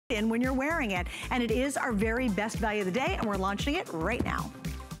in when you're wearing it. And it is our very best value of the day, and we're launching it right now.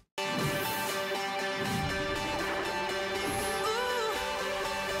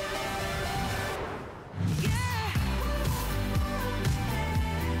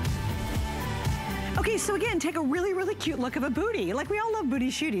 Okay, so again, take a really, really cute look of a booty. Like, we all love booty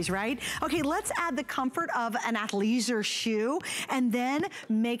shooties, right? Okay, let's add the comfort of an athleisure shoe and then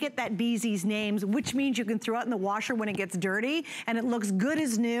make it that Bzees names, which means you can throw it in the washer when it gets dirty and it looks good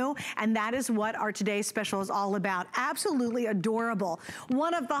as new. And that is what our today's special is all about. Absolutely adorable.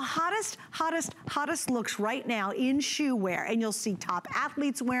 One of the hottest looks right now in shoe wear, and you'll see top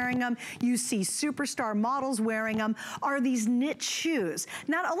athletes wearing them, you see superstar models wearing them, are these knit shoes.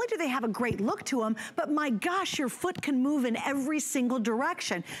 Not only do they have a great look to them, but my gosh, your foot can move in every single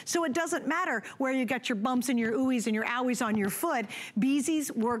direction. So it doesn't matter where you got your bumps and your oohies and your owies on your foot, Bzees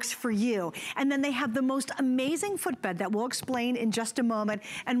works for you. And then they have the most amazing footbed that we'll explain in just a moment,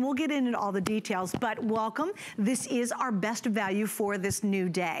 and we'll get into all the details. But welcome, this is our best value for this new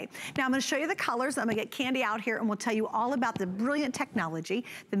day. Now I'm gonna show you the colors. I'm gonna get Candy out here and we'll tell you all about the brilliant technology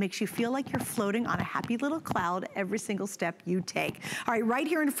that makes you feel like you're floating on a happy little cloud every single step you take. All right, right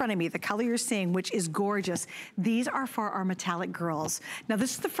here in front of me, the color you're seeing, which is gorgeous. These are for our metallic girls. Now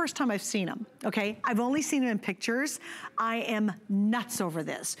this is the first time I've seen them, okay? I've only seen them in pictures. I am nuts over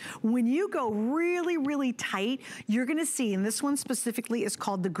this. When you go really, really tight, you're gonna see, and this one specifically is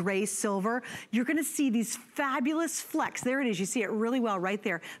called the gray silver, you're gonna see these fabulous flecks. There it is, you see it really well right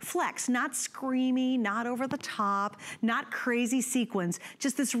there. Flecks, not screamy, not over the top, not crazy sequins,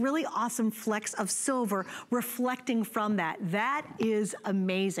 just this really awesome flecks of silver reflecting from that. That is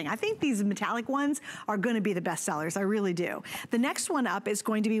amazing. I think these metallic ones are gonna be the best sellers, I really do. The next one up is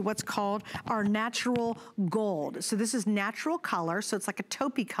going to be what's called our natural gold. So this is natural color, so it's like a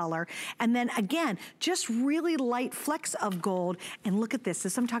taupey color. And then again, just really light flecks of gold. And look at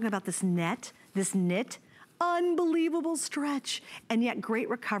this, I'm talking about this net, this knit, unbelievable stretch, and yet great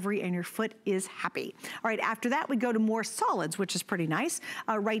recovery, and your foot is happy. All right, after that, we go to more solids, which is pretty nice.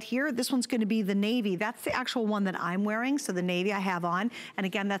 Right here, this one's gonna be the navy. That's the actual one that I'm wearing, so the navy I have on. And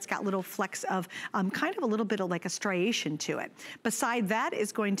again, that's got little flecks of kind of a little bit of like a striation to it. Beside that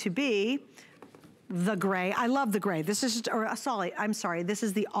is going to be the gray. I love the gray. This is just, or sorry, I'm sorry, this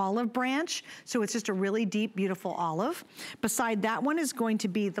is the olive branch. So it's just a really deep, beautiful olive. Beside that one is going to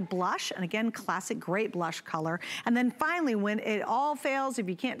be the blush, and again, classic great blush color. And then finally, when it all fails, if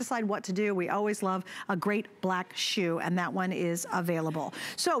you can't decide what to do, we always love a great black shoe, and that one is available.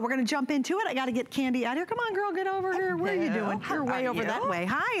 So we're gonna jump into it. I gotta get Candy out here. Come on, girl, get over here. What are you doing? You're way over that way.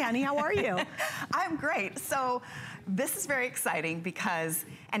 Hi, honey, how are you? I'm great. So this is very exciting because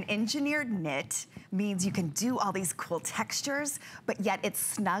an engineered knit means you can do all these cool textures, but yet it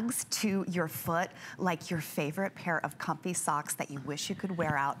snugs to your foot like your favorite pair of comfy socks that you wish you could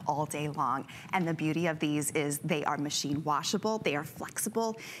wear out all day long. And the beauty of these is they are machine washable, they are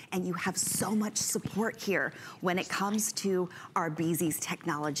flexible, and you have so much support here when it comes to our Bzees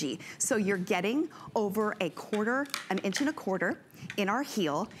technology. So you're getting over an inch and a quarter in our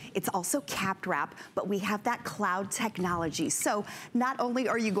heel. It's also capped wrap, but we have that cloud technology. So not only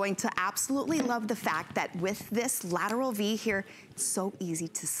are you going to absolutely love the fact that with this lateral V here, it's so easy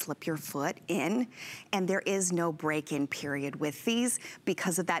to slip your foot in, and there is no break-in period with these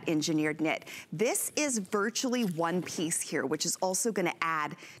because of that engineered knit. This is virtually one piece here, which is also gonna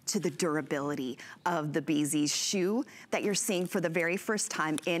add to the durability of the Bzees shoe that you're seeing for the very first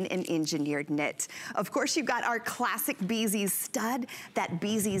time in an engineered knit. Of course, you've got our classic Bzees stud, that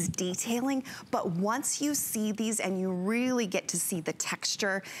Bzees detailing, but once you see these and you really get to see the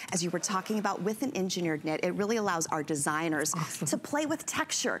texture, as you were talking about with an engineered knit, it really allows our designers to play with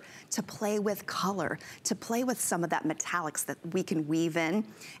texture, to play with color, to play with some of that metallics that we can weave in.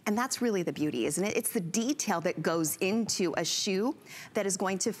 And that's really the beauty, isn't it? It's the detail that goes into a shoe that is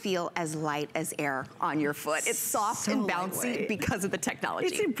going to feel as light as air on your foot. It's soft and bouncy because of the technology.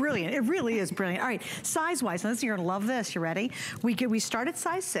 It's brilliant. It really is brilliant. All right, size-wise, now you're gonna love this. You ready? We start at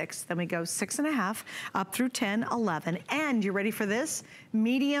size 6, then we go 6.5, up through 10, 11, and you ready for this?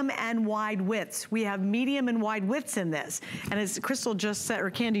 Medium and wide widths. We have medium and wide widths in this. And as Crystal just said, or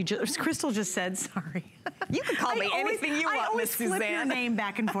Crystal just said, sorry. You can call me anything you want, Miss Suzanne. I always flip your name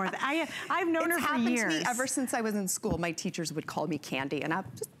back and forth. I've known her for years. It's happened to me ever since I was in school. My teachers would call me Candy, and I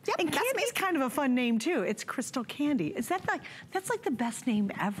just, yep, and Candy's kind of a fun name too. It's Crystal Candy. Is that like, that's like the best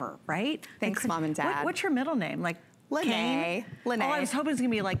name ever, right? Thanks, Mom and Dad. What's your middle name? Like, Lene. Oh, I was hoping it was gonna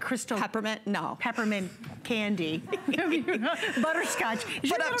be like Crystal. Peppermint? No. Peppermint Candy. Butterscotch. Is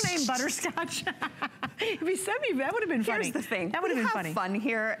your middle name Butterscotch? If he sent me, that would have been funny. Here's the thing. That would have been funny. We have fun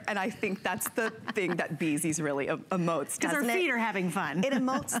here, and I think that's the thing that Bzees really emotes, because our feet are having fun. It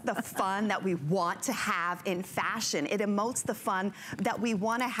emotes the fun that we want to have in fashion. It emotes the fun that we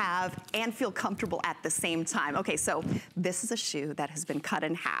want to have and feel comfortable at the same time. Okay, so this is a shoe that has been cut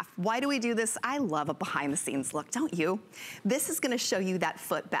in half. Why do we do this? I love a behind the scenes look, don't you? This is going to show you that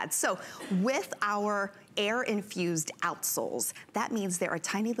footbed. So with our air-infused outsoles, that means there are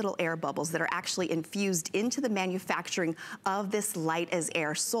tiny little air bubbles that are actually infused into the manufacturing of this light as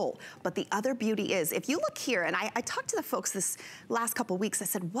air sole. But the other beauty is, if you look here, and I talked to the folks this last couple weeks, I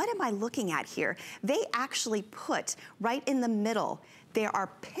said, what am I looking at here? They actually put right in the middle, there are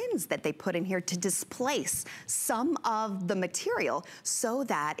pins that they put in here to displace some of the material so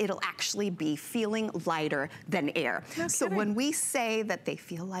that it'll actually be feeling lighter than air. No so kidding. when we say that they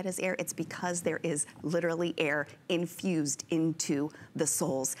feel light as air, it's because there is literally air infused into the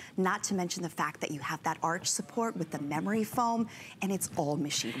soles. Not to mention the fact that you have that arch support with the memory foam, and it's all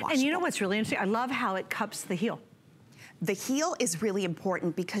machine washable. And you know what's really interesting? I love how it cups the heel. The heel is really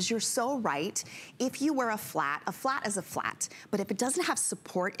important because you're so right. If you wear a flat is a flat. But if it doesn't have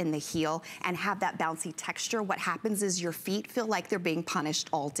support in the heel and have that bouncy texture, what happens is your feet feel like they're being punished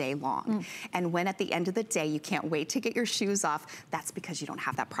all day long. And when at the end of the day, you can't wait to get your shoes off, that's because you don't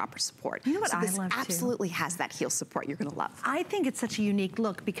have that proper support. You know what so I this love absolutely has that heel support you're gonna love. I think it's such a unique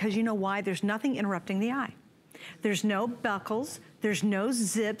look because you know why? There's nothing interrupting the eye. There's no buckles, there's no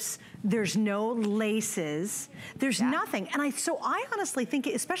zips, there's no laces, there's nothing. And so I honestly think,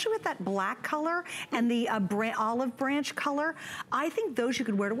 especially with that black color and the olive branch color, I think those you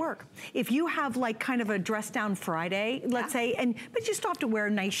could wear to work. If you have like kind of a dress down Friday, let's say, but you still have to wear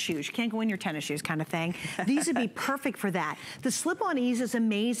nice shoes. You can't go in your tennis shoes kind of thing. These would be perfect for that. The slip-on ease is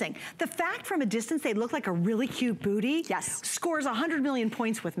amazing. The fact from a distance they look like a really cute booty scores 100 million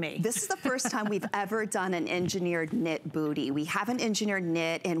points with me. This is the first time we've ever done an engineered knit booty. We have an engineered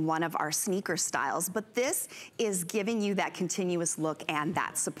knit in one of our sneaker styles, but this is giving you that continuous look and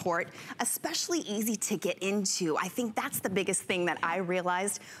that support, especially easy to get into. I think that's the biggest thing that I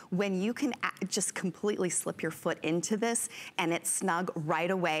realized, when you can just completely slip your foot into this and it's snug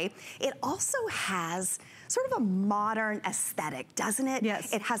right away. It also has sort of a modern aesthetic, doesn't it?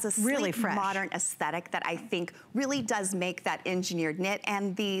 Yes. It has a sleek, really fresh, modern aesthetic that I think really does make that engineered knit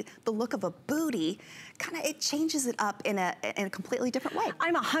and the look of a booty, it changes it up in a completely different way.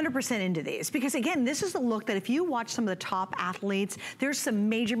 I'm 100% into these because again, this is the look that if you watch some of the top athletes, there's some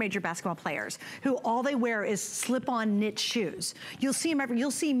major basketball players who all they wear is slip-on knit shoes. You'll see them you'll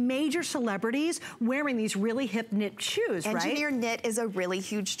see major celebrities wearing these really hip knit shoes, right? Engineered knit is a really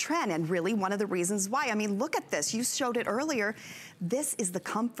huge trend and really one of the reasons why. I mean, look at this. You showed it earlier. This is the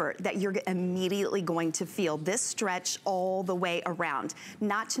comfort that you're immediately going to feel. This stretch all the way around,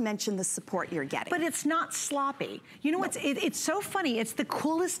 not to mention the support you're getting. But it's not sloppy. You know what's, it's so funny. It's the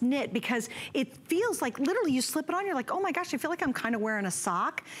coolest knit because it feels like literally you slip it on, you're like, oh my gosh, I feel like I'm kind of wearing a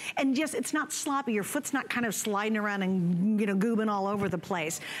sock. And just, it's not sloppy. Your foot's not kind of sliding around and, you know, goobing all over the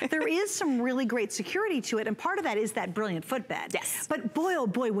place. There is some really great security to it. And part of that is that brilliant footbed. Yes. But boy, oh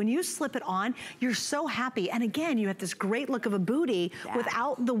boy, when you slip it on, you're so happy. And again, you have this great look of a booty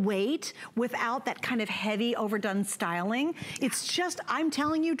without the weight, without that kind of heavy overdone styling. It's just, I'm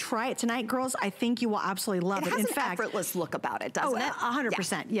telling you, try it tonight, girls. I think you will absolutely love it. It has an effortless look about it, doesn't it?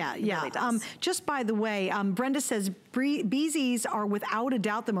 100%, yeah. It really does. Just by the way, Brenda says, Bzees are without a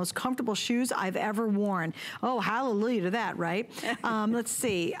doubt the most comfortable shoes I've ever worn. Oh, hallelujah to that, right? Let's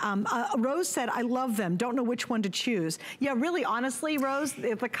see. Rose said, I love them. Don't know which one to choose. Yeah, really, honestly, Rose,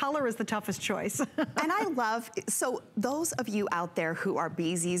 the color is the toughest choice. And I love, so those of you out there who are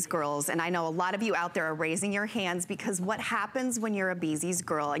Bzees girls, and I know a lot of you out there are raising your hands because what happens when you're a Bzees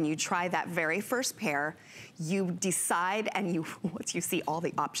girl and you try that very first pair, you decide, and once you see all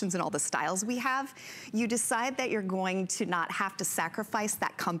the options and all the styles we have, you decide that you're going to not have to sacrifice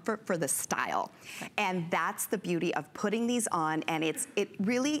that comfort for the style. And that's the beauty of putting these on, and it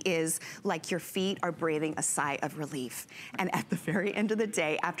really is like your feet are breathing a sigh of relief. And at the very end of the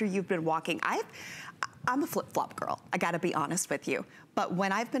day, after you've been walking, I'm a flip-flop girl, I gotta be honest with you. But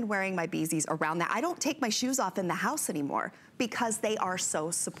when I've been wearing my Bzees around that, I don't take my shoes off in the house anymore because they are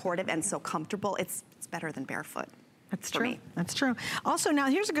so supportive and so comfortable. It's better than barefoot. That's true. That's true. Also, now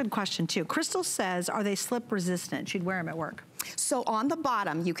here's a good question too. Crystal says, are they slip resistant? She'd wear them at work. So on the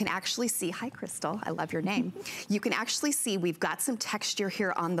bottom, you can actually see, hi Crystal, I love your name. You can actually see we've got some texture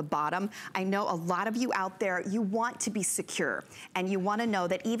here on the bottom. I know a lot of you out there, you want to be secure, and you wanna know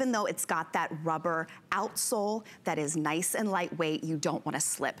that even though it's got that rubber outsole that is nice and lightweight, you don't wanna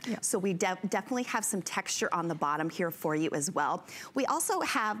slip. Yep. So we definitely have some texture on the bottom here for you as well. We also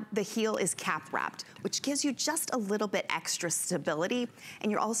have, the heel is cap wrapped, which gives you just a little bit extra stability.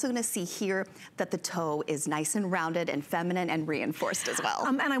 And you're also gonna see here that the toe is nice and rounded and feminine and reinforced as well.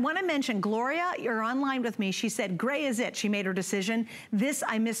 And I wanna mention, Gloria, you're online with me. She said, gray is it. She made her decision. This,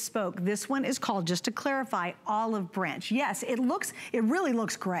 I misspoke. This one is called, just to clarify, olive branch. Yes, it really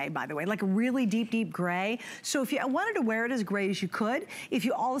looks gray, by the way, like a really deep, deep gray. So if you wanted to wear it as gray as you could, if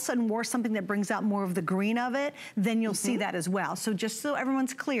you all of a sudden wore something that brings out more of the green of it, then you'll see that as well. So just so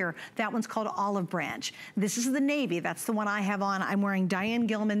everyone's clear, that one's called olive branch. This is the navy. That's the one I have on. I'm wearing Diane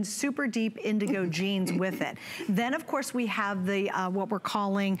Gilman super deep indigo jeans with it. Then, of course, we have the what we're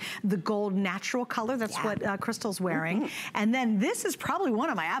calling the gold natural color. That's what Crystal's wearing. And then this is probably one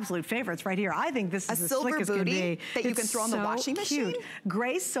of my absolute favorites right here. I think this is the slickest could be. That you can throw in the washing machine.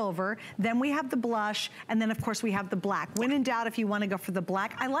 Gray silver. Then we have the blush, and then of course we have the black. When in doubt, if you want to go for the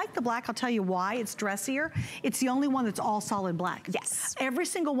black, I like the black. I'll tell you why. It's dressier. It's the only one that's all solid black. Yes. Every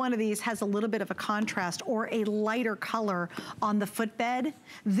single one of these has a little bit of a contrast or a lighter color on the footbed.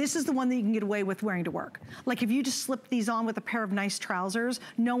 This is the one that you can get away with wearing to work. Like if you just slip these on with a pair of nice trousers,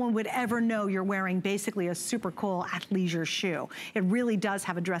 no one would ever know you're wearing basically a super cool athleisure shoe. It really does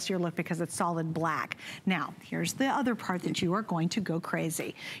have a dressier look because it's solid black. Now, here's the other part that you are going to go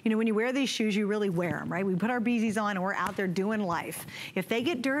crazy. You know, when you wear these shoes, you really wear them, right? We put our Bzees on and we're out there doing life. If they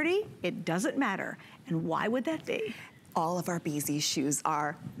get dirty, it doesn't matter. And why would that be? All of our Bzees shoes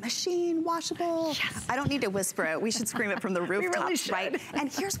are machine washable. Yes. I don't need to whisper it. We should scream it from the rooftops, really should. right?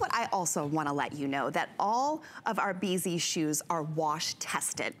 And here's what I also want to let you know, that all of our Bzees shoes are wash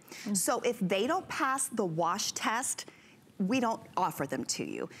tested. So if they don't pass the wash test, we don't offer them to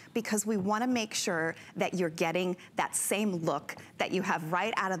you, because we want to make sure that you're getting that same look that you have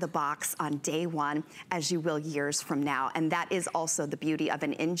right out of the box on day one as you will years from now. And that is also the beauty of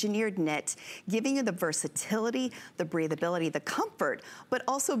an engineered knit, giving you the versatility, the breathability, the comfort, but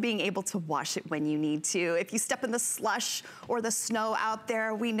also being able to wash it when you need to. If you step in the slush or the snow out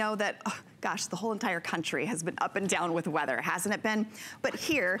there, we know that, oh, gosh, the whole entire country has been up and down with weather, hasn't it been? But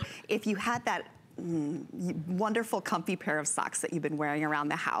here, if you had that wonderful comfy pair of socks that you've been wearing around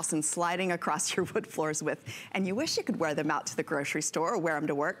the house and sliding across your wood floors with, and you wish you could wear them out to the grocery store or wear them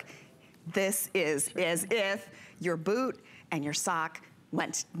to work, this is as if your boot and your sock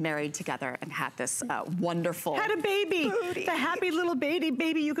went married together and had this wonderful had a baby booty. The happy little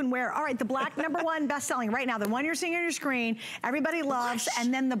baby you can wear. All right, the black, #1 best-selling right now, the one you're seeing on your screen, everybody loves. Blush.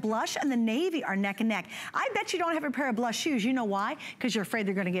 And then the blush and the navy are neck and neck. I bet you don't have a pair of blush shoes. You know why? Because you're afraid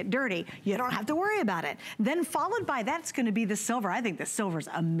they're gonna get dirty. You don't have to worry about it. Then followed by that's gonna be the silver. I think the silver's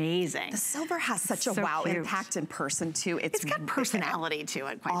amazing. The silver has such a wow impact in person too. It's got personality to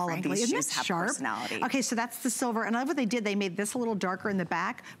it, quite all frankly. Of these Isn't shoes that have sharp? personality. Okay, so that's the silver. And I love what they did. They made this a little darker in the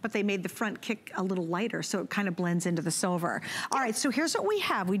back, but they made the front kick a little lighter, so it kind of blends into the silver. All right, so here's what we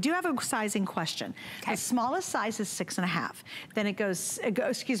have. We do have a sizing question. Okay. The smallest size is 6.5. Then it goes,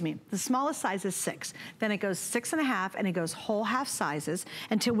 excuse me, the smallest size is 6. Then it goes 6.5, and it goes whole half sizes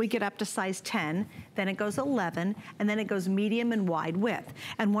until we get up to size 10. Then it goes 11, and then it goes medium and wide width.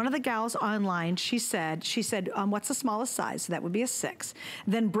 And one of the gals online, she said, what's the smallest size? So that would be a 6.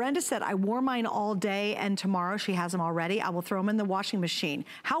 Then Brenda said, I wore mine all day, and tomorrow she has them already. I will throw them in the washing machine.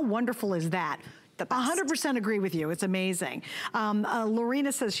 How wonderful is that? 100% agree with you. It's amazing.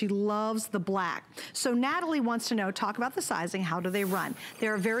 Lorena says she loves the black. So Natalie wants to know, talk about the sizing. How do they run?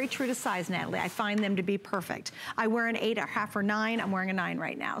 They're very true to size, Natalie. I find them to be perfect. I wear an 8, a half, or 9. I'm wearing a 9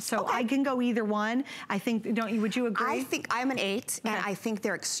 right now. So I can go either one. I think, would you agree? I think I'm an 8, and I think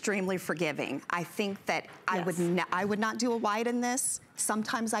they're extremely forgiving. I think that I would not do a wide in this.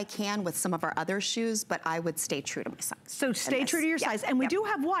 Sometimes I can with some of our other shoes, but I would stay true to my size. So stay true to your size. And we do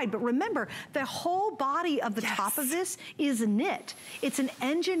have wide, but remember, the whole body of the top of this is knit. It's an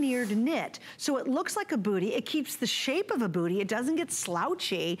engineered knit. So it looks like a booty. It keeps the shape of a booty. It doesn't get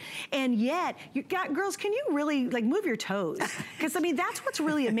slouchy. And yet, girls, can you really move your toes? Because I mean, that's what's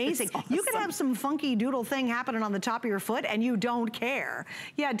really amazing. Awesome. You can have some funky doodle thing happening on the top of your foot and you don't care.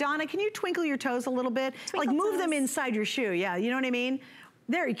 Yeah, Donna, can you twinkle your toes a little bit? Twinkle move them inside your shoe. Yeah, you know what I mean?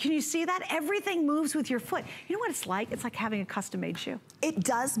 There, can you see that? Everything moves with your foot. You know what it's like? It's like having a custom-made shoe. It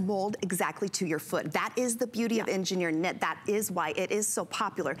does mold exactly to your foot. That is the beauty of engineered knit. That is why it is so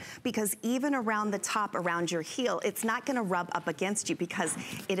popular, because even around the top, around your heel, it's not gonna rub up against you because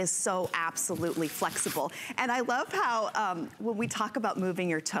it is so absolutely flexible. And I love how when we talk about moving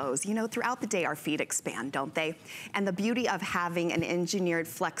your toes, you know, throughout the day our feet expand, don't they? And the beauty of having an engineered,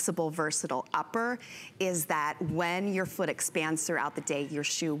 flexible, versatile upper is that when your foot expands throughout the day, your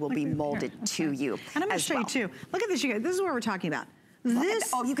shoe will be molded to you. And I'm gonna show you too. Look at this, you guys. This is what we're talking about. This,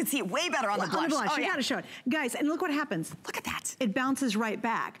 oh, you can see it way better on the blush. Oh, you gotta show it. Guys, and look what happens. Look at that. It bounces right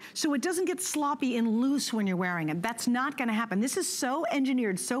back. So it doesn't get sloppy and loose when you're wearing it. That's not gonna happen. This is so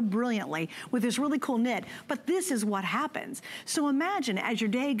engineered so brilliantly with this really cool knit, but this is what happens. So imagine as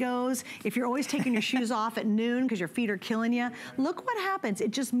your day goes, if you're always taking your shoes off at noon because your feet are killing you, look what happens. It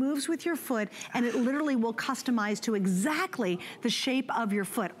just moves with your foot and it literally will customize to exactly the shape of your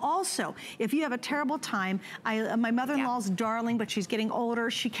foot. Also, if you have a terrible time, my mother-in-law's darling, but she's getting older.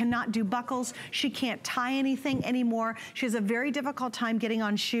 She cannot do buckles. She can't tie anything anymore. She has a very difficult time getting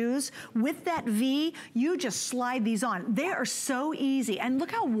on shoes. With that V, you just slide these on. They are so easy. And look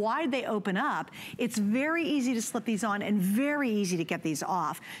how wide they open up. It's very easy to slip these on and very easy to get these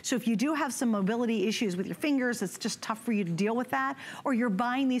off. So if you do have some mobility issues with your fingers, it's just tough for you to deal with that, or you're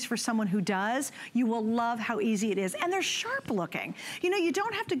buying these for someone who does, you will love how easy it is. And they're sharp looking. You know, you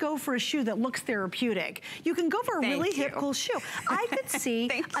don't have to go for a shoe that looks therapeutic. You can go for a really hip, cool shoe. I could see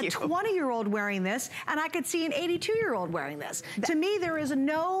a 20-year-old wearing this, and I could see an 82-year-old wearing this. To me, there is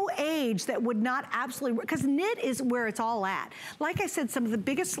no age that would not absolutely, because knit is where it's all at. Like I said, some of the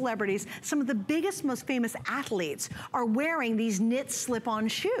biggest celebrities, some of the biggest, most famous athletes are wearing these knit slip-on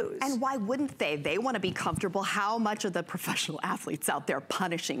shoes. And why wouldn't they? They want to be comfortable. How much of the professional athletes out there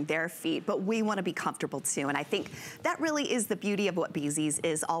punishing their feet? But we want to be comfortable too. And I think that really is the beauty of what Bzees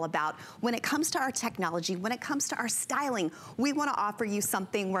is all about. When it comes to our technology, when it comes to our styling, we want to offer you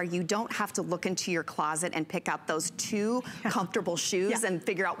something where you don't have to look into your closet and pick out those two comfortable shoes and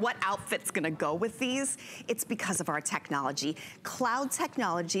figure out what outfit's gonna go with these. It's because of our technology. Cloud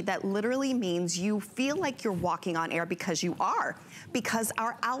technology that literally means you feel like you're walking on air, because you are, because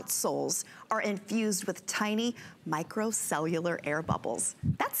our outsoles are infused with tiny microcellular air bubbles.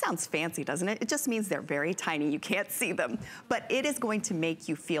 That sounds fancy, doesn't it? It just means they're very tiny. You can't see them, but it is going to make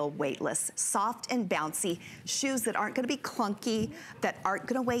you feel weightless, soft and bouncy, shoes that aren't gonna be clunky, that aren't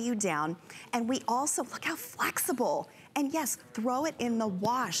gonna weigh you down. And we also, look how flexible. And yes, throw it in the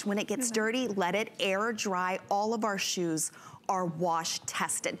wash. When it gets dirty, let it air dry. All of our shoes are wash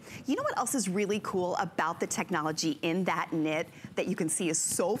tested. You know what else is really cool about the technology in that knit that you can see is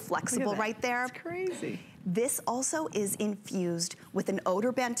so flexible right there? It's crazy. This also is infused with an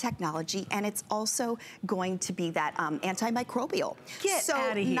odor band technology, and it's also going to be that antimicrobial. Get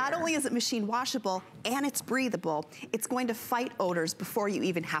out of here. Not only is it machine washable and it's breathable, it's going to fight odors before you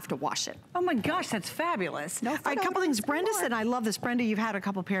even have to wash it. Oh my gosh, that's fabulous. No, a couple things. Brenda said, I love this. Brenda, you've had a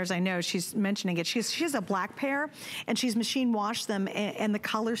couple pairs, I know. She's mentioning it. She has a black pair, and she's machine washed them, and the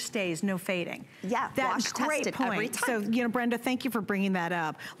color stays, no fading. Yeah, that's a great point. Every time. So, you know, Brenda, thank you for bringing that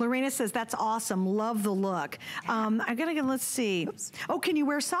up. Lorena says, that's awesome. Love the look. I gotta go, let's see. Oops. Oh, can you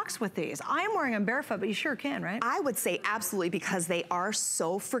wear socks with these? I am wearing them barefoot, but you sure can, right? I would say absolutely, because they are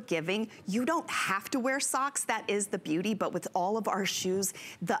so forgiving. You don't have to wear socks. That is the beauty. But with all of our shoes,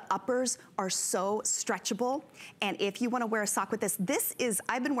 the uppers are so stretchable. And if you want to wear a sock with this is,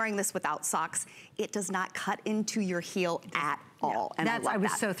 I've been wearing this without socks. It does not cut into your heel at all. And I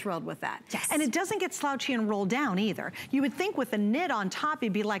was so thrilled with that. Yes. And it doesn't get slouchy and roll down either. You would think with a knit on top,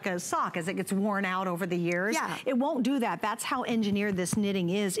 it'd be like a sock as it gets worn out over the years. Yeah. It won't do that. That's how engineered this knitting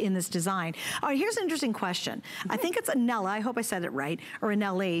is in this design. All right, here's an interesting question. I think it's Anella, I hope I said it right, or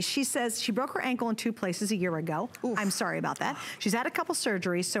Anella. She says she broke her ankle in 2 places a year ago. Oof. I'm sorry about that. She's had a couple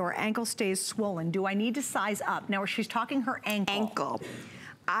surgeries, so her ankle stays swollen. Do I need to size up? Now, she's talking her ankle.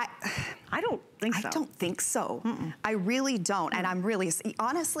 I don't think so. I don't think so. I really don't. And I'm really,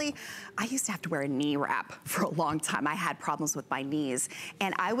 honestly, I used to have to wear a knee wrap for a long time. I had problems with my knees.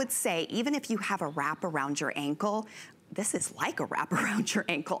 And I would say, even if you have a wrap around your ankle, this is like a wrap around your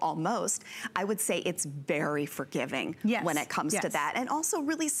ankle almost. I would say it's very forgiving when it comes to that, and also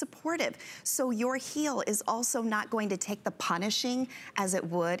really supportive. So your heel is also not going to take the punishing as it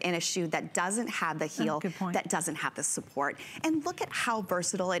would in a shoe that doesn't have the heel, that doesn't have the support. And look at how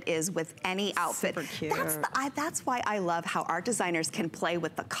versatile it is with any outfit. Super cute. That's why I love how our designers can play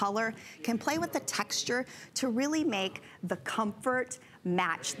with the color, can play with the texture to really make the comfort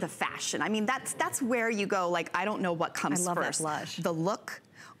match the fashion. I mean, that's where you go, like, I don't know what comes first. That blush. The look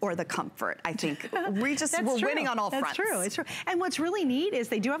or the comfort. I think we're winning on all fronts. That's true, it's true. And what's really neat is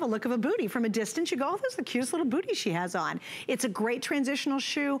they do have a look of a booty. From a distance, you go, oh, there's the cutest little booty she has on. It's a great transitional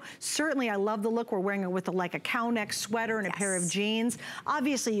shoe. Certainly, I love the look. We're wearing it with like a cow neck sweater and a pair of jeans.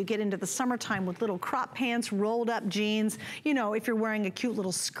 Obviously, you get into the summertime with little crop pants, rolled up jeans. You know, if you're wearing a cute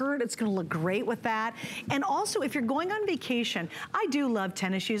little skirt, it's gonna look great with that. And also, if you're going on vacation, I do love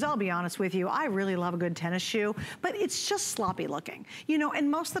tennis shoes. I'll be honest with you. I really love a good tennis shoe, but it's just sloppy looking. You know, and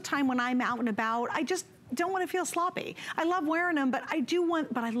most of the time when I'm out and about, I just don't want to feel sloppy. I love wearing them, but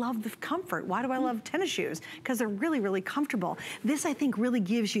I love the comfort. Why do I love tennis shoes? Because they're really, really comfortable. This, I think, really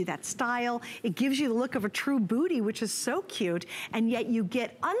gives you that style. It gives you the look of a true booty, which is so cute, and yet you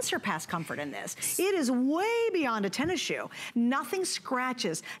get unsurpassed comfort in this. It is way beyond a tennis shoe. Nothing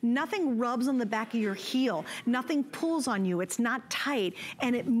scratches, nothing rubs on the back of your heel, nothing pulls on you, it's not tight,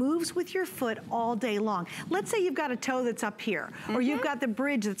 and it moves with your foot all day long. Let's say you've got a toe that's up here, or you've got the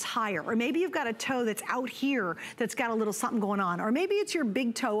bridge that's higher, or maybe you've got a toe that's out here that's got a little something going on, or maybe it's your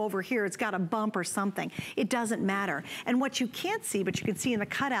big toe over here, it's got a bump or something. It doesn't matter. And what you can't see, but you can see in the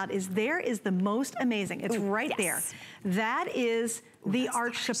cutout, is there is the most amazing, it's right there. That is the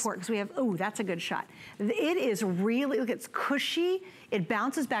arch support, because we have, that's a good shot. It is really, look, it's cushy, it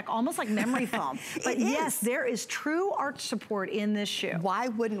bounces back almost like memory foam. But yes, there is true arch support in this shoe. Why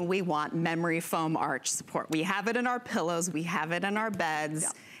wouldn't we want memory foam arch support? We have it in our pillows, we have it in our beds.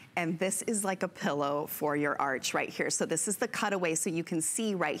 Yep. And this is like a pillow for your arch right here. So this is the cutaway, so you can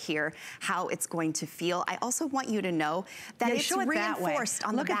see right here how it's going to feel. I also want you to know that it's reinforced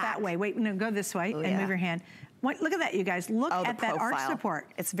on the back. Look at that way. Wait, no, go this way and move your hand. Look at that, you guys. Look at that arch support.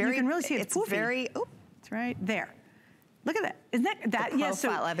 It's very, you can really see it's poofy. Very, it's right there. Look at that. Isn't that, the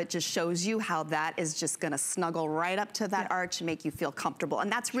profile of it just shows you how that is just gonna snuggle right up to that arch and make you feel comfortable.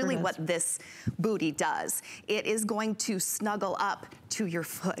 And that's really what this booty does. It is going to snuggle up to your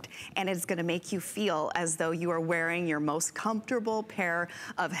foot, and it's gonna make you feel as though you are wearing your most comfortable pair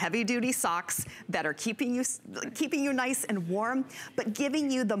of heavy-duty socks that are keeping you nice and warm, but giving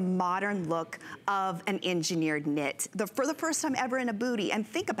you the modern look of an engineered knit. For the first time ever in a booty, and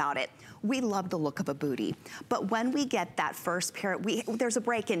think about it, we love the look of a booty, but when we get that first pair, there's a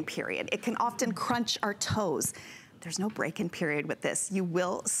break-in period. It can often crunch our toes. There's no break-in period with this. You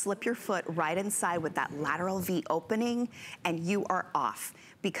will slip your foot right inside with that lateral V opening, and you are off,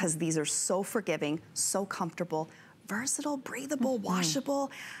 because these are so forgiving, so comfortable, versatile, breathable, washable.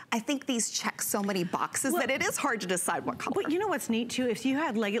 I think these check so many boxes that it is hard to decide what color. But you know what's neat too? If you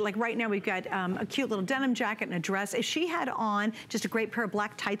had like right now we've got a cute little denim jacket and a dress. If she had on just a great pair of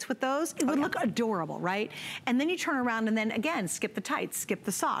black tights with those, it would look adorable, right? And then you turn around and then again, skip the tights, skip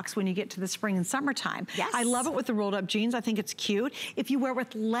the socks when you get to the spring and summertime. Yes. I love it with the rolled up jeans. I think it's cute. If you wear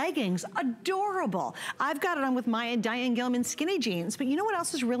with leggings, adorable. I've got it on with my Diane Gilman skinny jeans. But you know what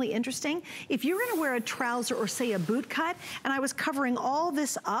else is really interesting? If you're gonna wear a trouser or say a boot cut, and I was covering all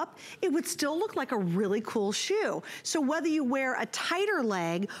this up, it would still look like a really cool shoe. So whether you wear a tighter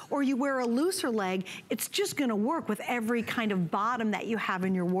leg or you wear a looser leg, it's just gonna work with every kind of bottom that you have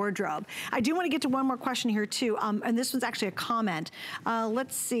in your wardrobe. I do wanna get to one more question here too, and this one's actually a comment.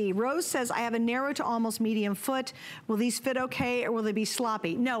 Let's see, Rose says, I have a narrow to almost medium foot. Will these fit okay or will they be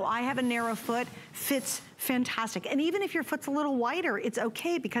sloppy? No, I have a narrow foot, fits fantastic. And even if your foot's a little wider, it's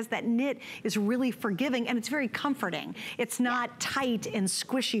okay because that knit is really forgiving and it's very comforting. It's not tight and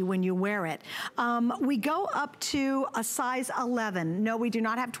squishy when you wear it. We go up to a size 11. No, we do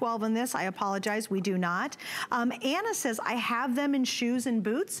not have 12 in this. I apologize, we do not. Anna says, I have them in shoes and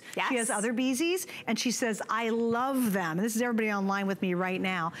boots. Yes. She has other Bzees and she says, I love them. And this is everybody online with me right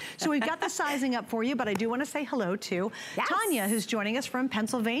now. So we've got the sizing up for you, but I do want to say hello to Tanya, who's joining us from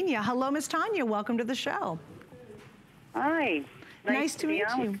Pennsylvania. Hello, Miss Tanya, welcome to the show. Hi. Nice to meet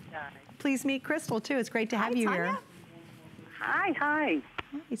you. Please meet Crystal too. It's great to have you here. Hi.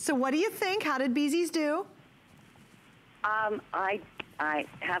 So what do you think? How did Bzees do? I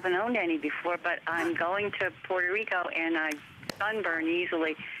haven't owned any before, but I'm going to Puerto Rico and I sunburn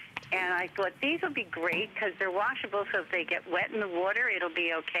easily. And I thought these would be great because they're washable, so if they get wet in the water, it'll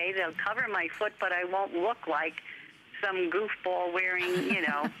be okay. They'll cover my foot, but I won't look like some goofball wearing, you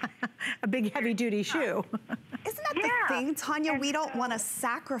know. a big heavy-duty shoe. Isn't that the thing, Tanya? We don't want to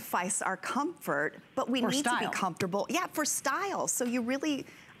sacrifice our comfort, but we need to be comfortable. Yeah, for style. So you really,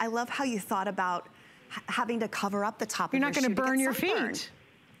 I love how you thought about having to cover up the top of your shoe. You're not going to burn your feet.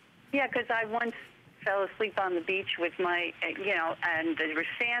 Yeah, because I once fell asleep on the beach with my, you know, and there was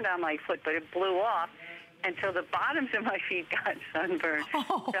sand on my foot, but it blew off until the bottoms of my feet got sunburned.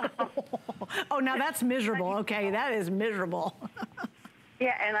 Oh, now that's miserable. Okay, that is miserable.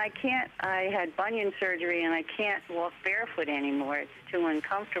 Yeah, and I had bunion surgery, and I can't walk barefoot anymore. It's too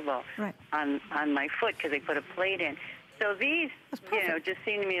uncomfortable on my foot because they put a plate in. So these, just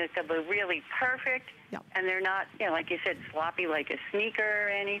seem to me like they're really perfect, and they're not, like you said, sloppy like a sneaker or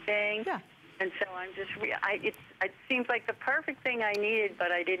anything. Yeah. And so I'm just, it seems like the perfect thing I needed,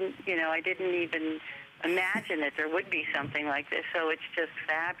 but I didn't even imagine that there would be something like this, so it's just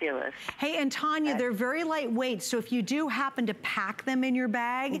fabulous. Hey, and Tanya, they're very lightweight, so if you do happen to pack them in your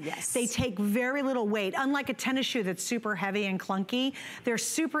bag, they take very little weight. Unlike a tennis shoe that's super heavy and clunky, they're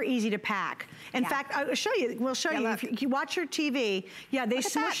super easy to pack. In fact, we'll show you, if you watch your TV, they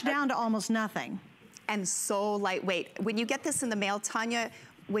smush down to almost nothing. And so lightweight. When you get this in the mail, Tanya,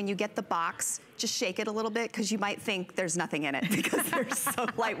 when you get the box, just shake it a little bit because you might think there's nothing in it because they're so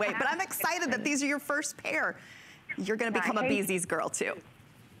lightweight. But I'm excited that these are your first pair. You're going to become a Bzees girl too.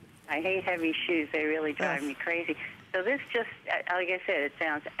 I hate heavy shoes. They really drive me crazy. So this just, like I said, it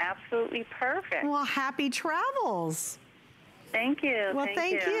sounds absolutely perfect. Well, happy travels. Thank you. Well,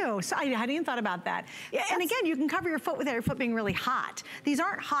 thank you. So I hadn't even thought about that. Yeah, and again, you can cover your foot without your foot being really hot. These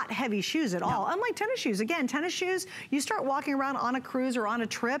aren't hot, heavy shoes at all. Unlike tennis shoes. Again, tennis shoes, you start walking around on a cruise or on a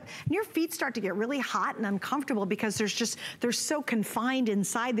trip, and your feet start to get really hot and uncomfortable because they're so confined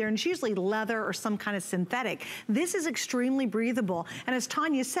inside there, and it's usually leather or some kind of synthetic. This is extremely breathable. And as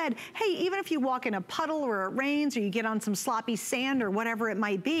Tanya said, hey, even if you walk in a puddle or it rains or you get on some sloppy sand or whatever it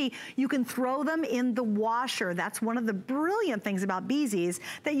might be, you can throw them in the washer. That's one of the brilliant things about Bzees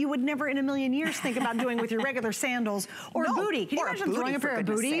that you would never in a million years think about doing with your regular sandals or a booty. Can you imagine throwing a pair of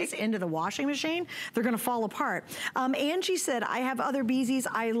booties into the washing machine? They're gonna fall apart. Angie said, I have other Bzees,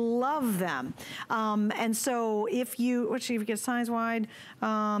 I love them. And so if you get size wide? She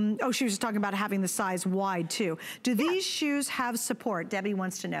was just talking about having the size wide too. Do these shoes have support? Debbie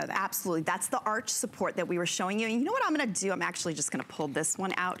wants to know that. Absolutely, that's the arch support that we were showing you. And you know what I'm gonna do? I'm actually just gonna pull this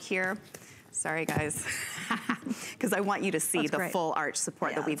one out here. Sorry guys, because I want you to see the full arch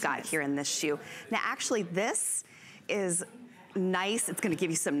support that we've got here in this shoe. Now actually this is nice. It's gonna give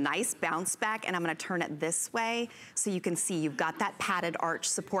you some nice bounce back, and I'm gonna turn it this way so you can see you've got that padded arch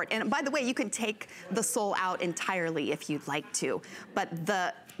support. And by the way, you can take the sole out entirely if you'd like to, but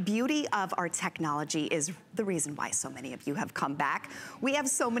the beauty of our technology is the reason why so many of you have come back. We have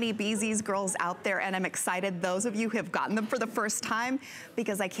so many Bzees girls out there, and I'm excited those of you who have gotten them for the first time,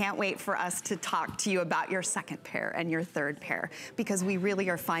 because I can't wait for us to talk to you about your second pair and your third pair, because we really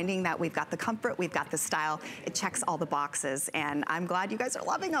are finding that we've got the comfort, we've got the style, it checks all the boxes, and I'm glad you guys are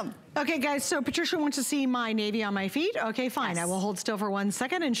loving them. Okay guys, so Patricia wants to see my navy on my feet. Okay, fine, I will hold still for 1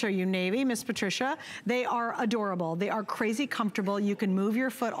 second and show you navy, Miss Patricia. They are adorable. They are crazy comfortable. You can move your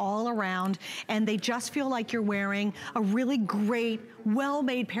foot all around, and they just feel like you're wearing a really great,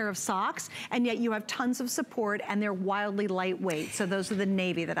 well-made pair of socks, and yet you have tons of support, and they're wildly lightweight. So those are the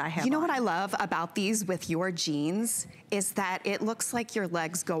navy that I have. You know what I love about these with your jeans is that it looks like your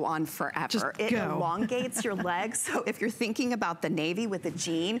legs go on forever. It elongates your legs. So if you're thinking about the navy with the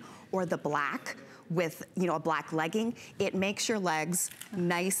jean or the black with, a black legging, it makes your legs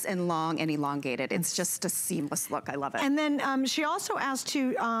nice and long and elongated. It's just a seamless look. I love it. And then she also asked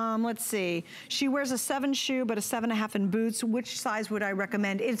to, let's see, she wears a 7 shoe, but a 7.5 in boots. Which size would I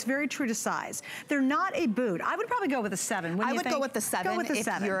recommend? It's very true to size. They're not a boot. I would probably go with a 7. I would go with the 7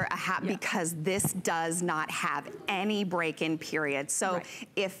 if you're a hat, because this does not have any break-in period. So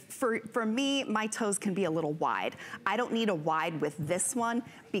if, for me, my toes can be a little wide. I don't need a wide with this one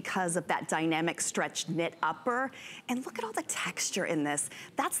because of that dynamic stretch knit upper. And look at all the texture in this.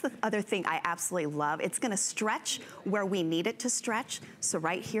 That's the other thing I absolutely love. It's gonna stretch where we need it to stretch. So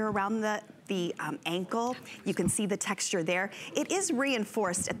right here around the ankle, you can see the texture there. It is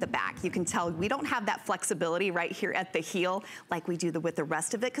reinforced at the back. You can tell we don't have that flexibility right here at the heel like we do with the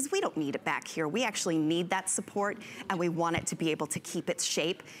rest of it, because we don't need it back here. We actually need that support, and we want it to be able to keep its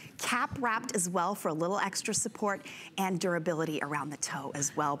shape. Cap wrapped as well for a little extra support and durability around the toe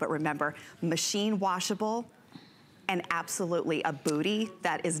as well. But remember, machine washable, and absolutely a booty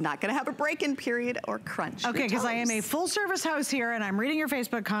that is not gonna have a break-in period or crunch. Okay, because I am a full-service host here, and I'm reading your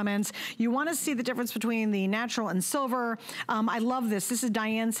Facebook comments. You want to see the difference between the natural and silver. I love this. This is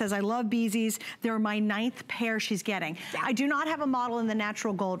Diane says, I love Bzees. They're my 9th pair she's getting. I do not have a model in the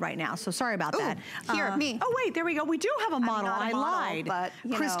natural gold right now, so sorry about that. Here, me. Oh, wait, there we go. We do have a model. I lied. But,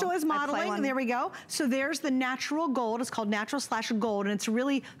 Crystal is modeling. There we go. So there's the natural gold. It's called natural/gold, and it's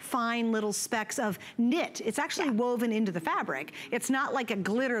really fine little specks of knit. It's actually woven woven into the fabric. It's not like a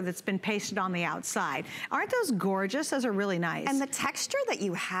glitter that's been pasted on the outside. Aren't those gorgeous? Those are really nice. And the texture that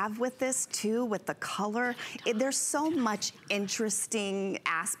you have with this too, with the color, there's so much interesting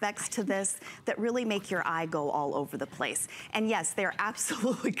aspects to this that really make your eye go all over the place. And yes, they're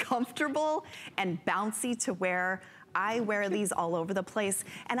absolutely comfortable and bouncy to wear. I wear these all over the place,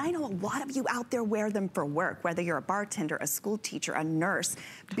 and I know a lot of you out there wear them for work, whether you're a bartender, a school teacher, a nurse.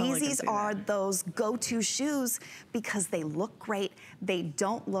 Bzees are those go-to shoes because they look great. They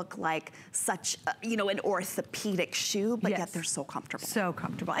don't look like such, you know, an orthopedic shoe, but yet they're so comfortable. So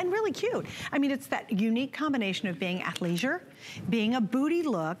comfortable and really cute. I mean, it's that unique combination of being athleisure, being a booty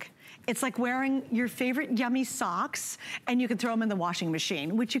look. It's like wearing your favorite yummy socks, and you can throw them in the washing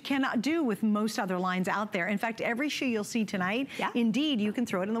machine, which you cannot do with most other lines out there. In fact, every shoe you'll see tonight, indeed, you can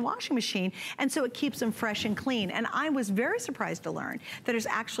throw it in the washing machine, and so it keeps them fresh and clean. And I was very surprised to learn that there's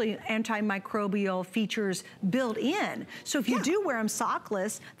actually antimicrobial features built in. So if you do wear them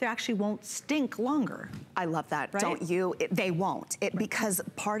sockless, they actually won't stink longer. I love that, don't you? They won't. Because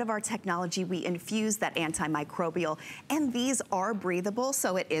part of our technology, we infuse that antimicrobial, and these are breathable,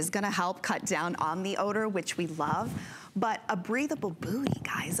 so it is gonna help cut down on the odor, which we love. But a breathable booty,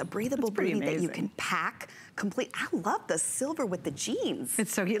 guys, a breathable booty that you can pack complete. I love the silver with the jeans.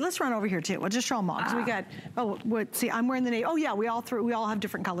 It's so cute. Let's run over here too. We'll just show them all because we got, see, I'm wearing the navy. Oh yeah, we all have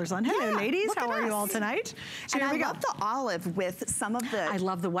different colors on. Hello ladies, how are you all tonight? So and I love the olive with some of the, I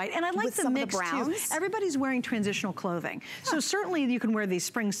love the white, and I like the mix too. Everybody's wearing transitional clothing. So certainly you can wear these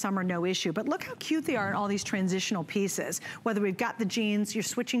spring, summer, no issue, but look how cute they are in all these transitional pieces. Whether we've got the jeans, you're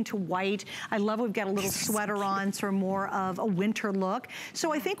switching to white. I love we've got a little sweater on, so more of a winter look.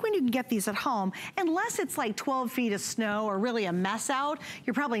 So I think when you can get these at home, unless it's like 12 feet of snow or really a mess out,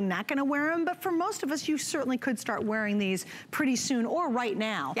 you're probably not gonna wear them, but for most of us, you certainly could start wearing these pretty soon or right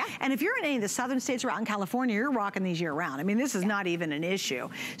now. And if you're in any of the southern states or out in California, you're rocking these year round. I mean, this is not even an issue.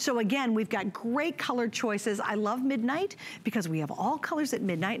 So again, we've got great colored choices. I love midnight because we have all colors at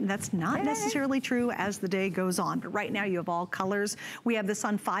midnight, and that's not necessarily true as the day goes on. But right now you have all colors. We have this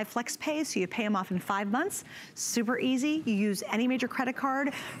on 5 flex pay, so you pay them off in 5 months. Super easy. You use any major credit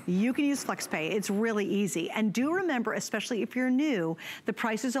card, you can use FlexPay. It's really easy. And do remember, especially if you're new, the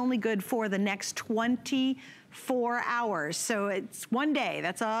price is only good for the next 24 hours. So it's one day,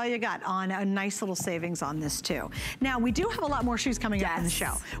 that's all you got on a nice little savings on this too. Now we do have a lot more shoes coming up in the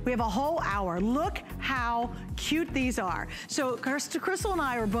show. We have a whole hour. Look how cute these are. So Crystal and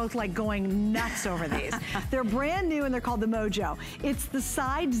I are both like going nuts over these. They're brand new and they're called the Mojo. It's the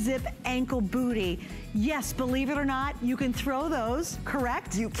side zip ankle booty. Yes, believe it or not, you can throw those,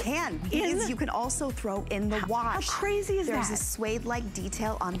 correct? You can. These you can also throw in the wash. How crazy is that? There's a suede-like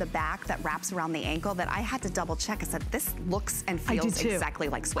detail on the back that wraps around the ankle that I had to double check. I said, this looks and feels exactly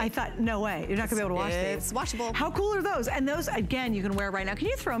like suede. I thought, no way, you're not gonna be able to wash these. It's washable. How cool are those? And those, again, you can wear right now. Can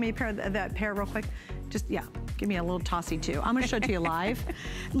you throw me a pair of that pair real quick? Just, give me a little tossy too. I'm gonna show it to you live.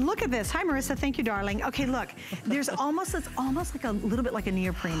 Look at this. Hi, Marissa, thank you, darling. Okay, look, it's almost like a little bit like a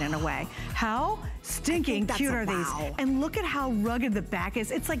neoprene in a way. How stinking cute are these? And look at how rugged the back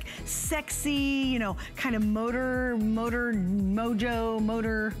is. It's like sexy, you know, kind of moto.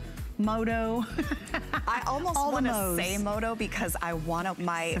 I almost want to say moto because I want to,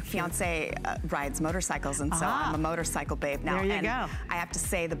 my fiance rides motorcycles, and so I'm a motorcycle babe now. There you go. I have to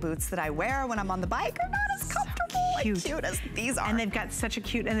say the boots that I wear when I'm on the bike are not as comfortable cute as these are. And they've got such a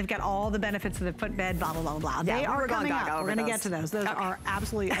cute, and they've got all the benefits of the footbed, blah, blah, blah, blah. They are coming up. We're gonna get to those. Those are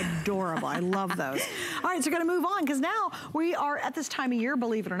absolutely adorable. I love those. All right, so we're gonna move on because now we are at this time of year,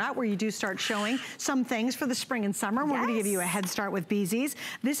 believe it or not, where you do start showing some things for the spring and summer. We're gonna give you a head start with Bzees.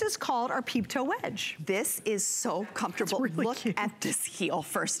 This is called our peep toe wedge. This is so comfortable. Really Look at this heel,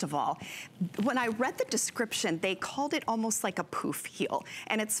 first of all. When I read the description, they called it almost like a poof heel.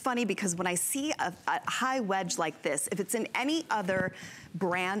 And it's funny because when I see a high wedge like this, if it's in any other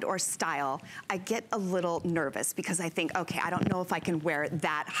brand or style, I get a little nervous because I think, okay, I don't know if I can wear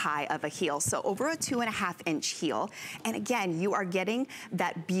that high of a heel. So over a 2.5-inch heel. And again, you are getting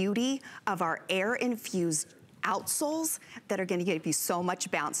that beauty of our air-infused outsoles that are gonna give you so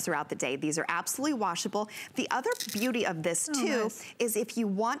much bounce throughout the day. These are absolutely washable. The other beauty of this too is if you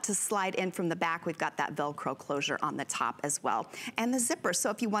want to slide in from the back, we've got that Velcro closure on the top as well. And the zipper,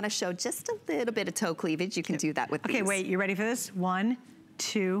 so if you wanna show just a little bit of toe cleavage, you can do that with these. Okay, wait, you ready for this? 1,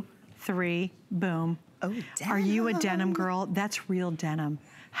 2, 3, boom. Oh, denim. Are you a denim girl? That's real denim.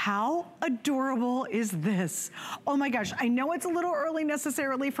 How adorable is this? Oh my gosh, I know it's a little early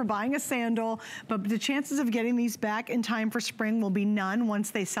necessarily for buying a sandal, but the chances of getting these back in time for spring will be none once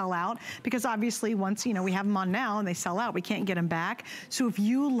they sell out, because obviously once, you know, we have them on now and they sell out, we can't get them back. So if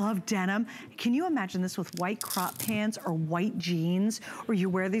you love denim, can you imagine this with white crop pants or white jeans, or you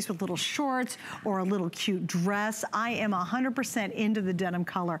wear these with little shorts or a little cute dress? I am 100% into the denim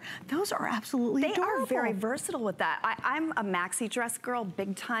color. Those are absolutely adorable. They are very versatile with that. I'm a maxi dress girl,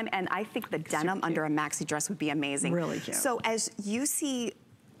 big time, and I think the denim under a maxi dress would be amazing. Really cute. So as you see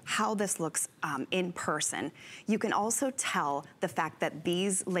how this looks in person, you can also tell the fact that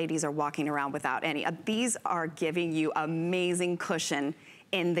these ladies are walking around without any. These are giving you amazing cushion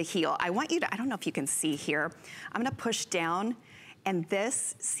in the heel. I want you to, I don't know if you can see here, I'm gonna push down, and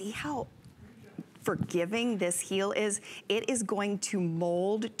this, see how forgiving this heel is? It is going to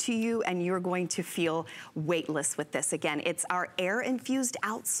mold to you, and you're going to feel weightless with this. Again, it's our air-infused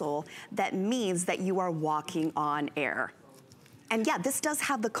outsole that means that you are walking on air. And yeah, this does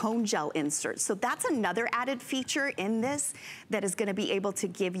have the cone gel insert. So that's another added feature in this that is gonna be able to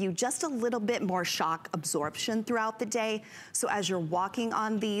give you just a little bit more shock absorption throughout the day. So as you're walking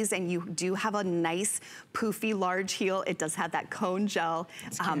on these and you do have a nice poofy large heel, it does have that cone gel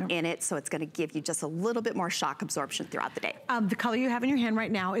in it. So it's gonna give you just a little bit more shock absorption throughout the day. The color you have in your hand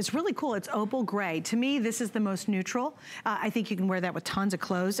right now is really cool. It's opal gray. To me, this is the most neutral. I think you can wear that with tons of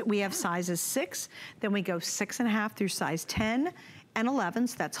clothes. We have sizes 6, then we go 6.5 through size 10. And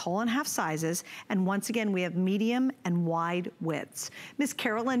 11s, that's whole and half sizes. And once again, we have medium and wide widths. Miss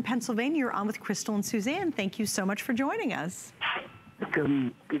Carol in Pennsylvania, you're on with Crystal and Suzanne. Thank you so much for joining us.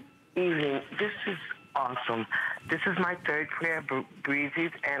 Good evening. This is awesome. This is my third pair of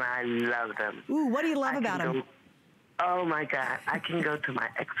Bzees, and I love them. Ooh, what do you love about them? Oh my God, I can go to my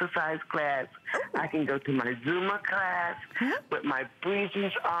exercise class. I can go to my Zumba class with my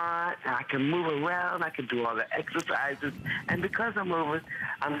Bzees on, and I can move around. I can do all the exercises. And because I'm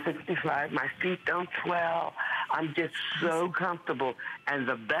 65, my feet don't swell. I'm just so comfortable. And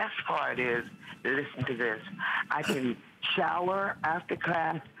the best part is, listen to this, I can shower after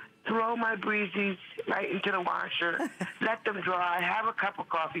class, throw my Bzees right into the washer, let them dry, have a cup of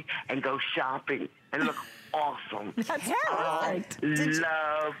coffee, and go shopping and look awesome. That's perfect. I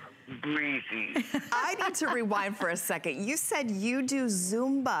love Bzees. I need to rewind for a second. You said you do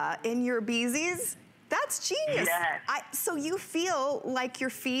Zumba in your Bzees? That's genius. Yes. So you feel like your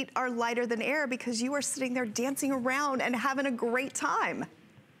feet are lighter than air because you are sitting there dancing around and having a great time.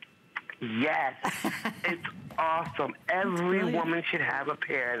 Yes, it's awesome. Every woman should have a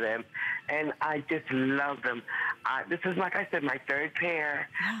pair of them, and I just love them. This is, like I said, my third pair.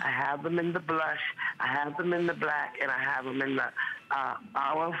 I have them in the blush, I have them in the black, and I have them in the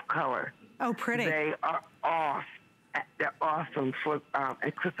olive color. Oh, pretty. They are awesome. They're awesome for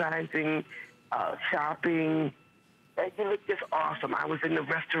exercising, shopping. They look just awesome. I was in the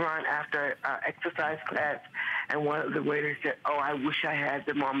restaurant after exercise class, and one of the waiters said, "Oh, I wish I had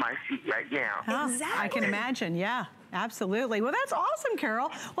them on my feet right now." Exactly. I can imagine, yeah, absolutely. Well, that's awesome,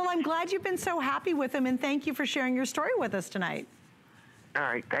 Carol. Well, I'm glad you've been so happy with them, and thank you for sharing your story with us tonight. All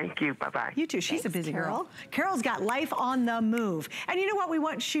right, thank you. Bye-bye. You too. She's a busy girl. Carol's got life on the move. And you know what? We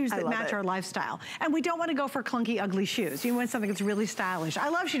want shoes that match our lifestyle. And we don't want to go for clunky, ugly shoes. You want something that's really stylish. I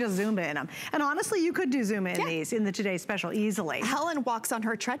love she does Zumba in them. And honestly, you could do Zumba in these, in the Today's Special, easily. Helen walks on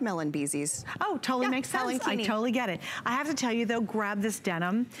her treadmill in Bzees. Oh, totally makes sense. I totally get it. I have to tell you, though, grab this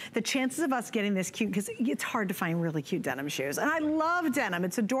denim. The chances of us getting this cute, because it's hard to find really cute denim shoes. And I love denim.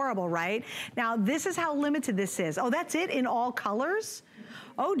 It's adorable, right? Now, this is how limited this is. Oh, that's it in all colors?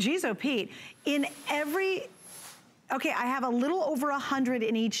 Oh, geez, oh, Pete. In every, okay, I have a little over 100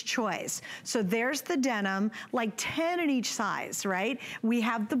 in each choice. So there's the denim, like 10 in each size, right? We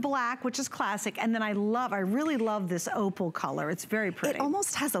have the black, which is classic, and then I really love this opal color. It's very pretty. It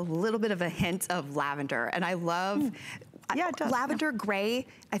almost has a little bit of a hint of lavender, and I love it does. Lavender gray.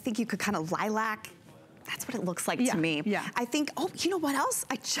 I think you could kind of lilac. That's what it looks like to me. Yeah. I think, oh, you know what else?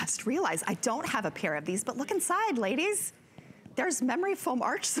 I just realized I don't have a pair of these, but look inside, ladies. There's memory foam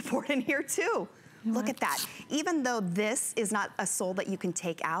arch support in here too. Look at that. Even though this is not a sole that you can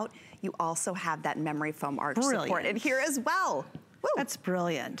take out, you also have that memory foam arch support in here as well. Woo. That's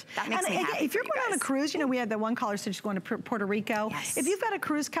brilliant. That makes me happy. If you're going on a cruise, you know, we had that one caller said she's going to Puerto Rico. Yes. If you've got a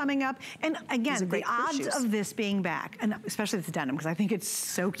cruise coming up, and again, the odds of this being back, and especially the denim, because I think it's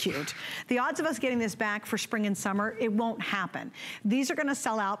so cute. The odds of us getting this back for spring and summer, it won't happen. These are going to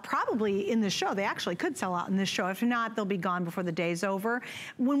sell out probably in the show. They actually could sell out in this show. If not, they'll be gone before the day's over.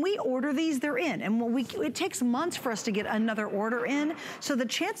 When we order these, they're in. And it takes months for us to get another order in. So the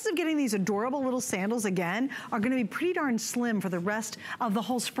chances of getting these adorable little sandals again are going to be pretty darn slim for the rest of the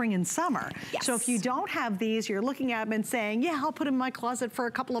whole spring and summer. Yes. So if you don't have these, you're looking at them and saying, yeah, I'll put them in my closet for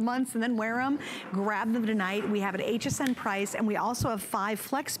a couple of months and then wear them, grab them tonight. We have an HSN price, and we also have 5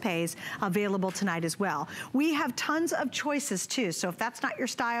 flex pays available tonight as well. We have tons of choices too, so if that's not your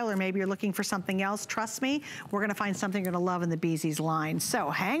style, or maybe you're looking for something else, trust me, we're gonna find something you're gonna love in the Bzees line. So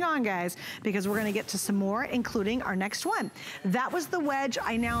hang on, guys, because we're gonna get to some more, including our next one. That was the wedge.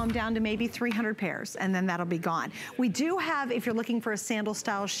 I now am down to maybe 300 pairs, and then that'll be gone. We do have, if you're looking for a sandal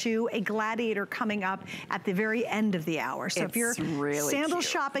style shoe, a Gladiator coming up at the very end of the hour. So if you're really sandal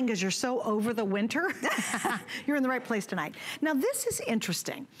shopping because you're so over the winter, you're in the right place tonight. Now this is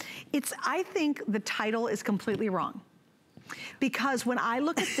interesting. I think the title is completely wrong. Because when I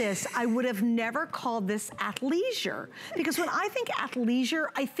look at this, I would have never called this athleisure. Because when I think athleisure,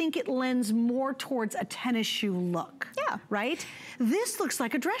 I think it lends more towards a tennis shoe look. Yeah. Right? This looks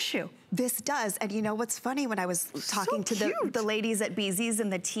like a dress shoe. This does, and you know what's funny, when I was talking to the ladies at Bzees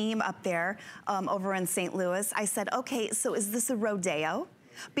and the team up there over in St. Louis, I said, okay, so is this a rodeo?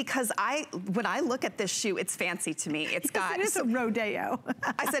 Because when I look at this shoe, it's fancy to me. It's got— It is a rodeo.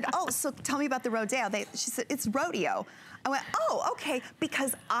 I said, oh, so tell me about the rodeo. She said, it's rodeo. I went, oh, okay,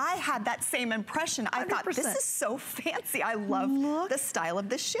 because I had that same impression. I 100%. Thought, this is so fancy. I love the style of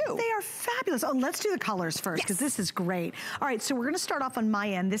this shoe. They are fabulous. Oh, let's do the colors first, because this is great. All right, so we're gonna start off on my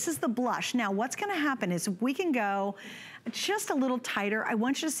end. This is the blush. Now, what's gonna happen is we can go just a little tighter. I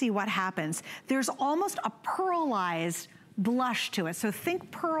want you to see what happens. There's almost a pearlized blush to it. So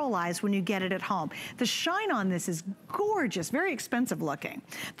think pearlized when you get it at home. The shine on this is gorgeous, very expensive looking.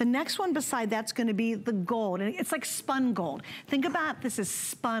 The next one beside that's gonna be the gold, and it's like spun gold. Think about this as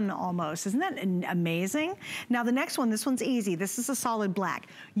spun almost. Isn't that amazing? Now the next one, this one's easy. This is a solid black.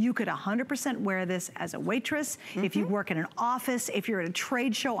 You could 100% wear this as a waitress, if you work in an office, if you're at a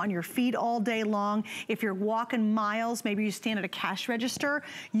trade show on your feet all day long, if you're walking miles, maybe you stand at a cash register,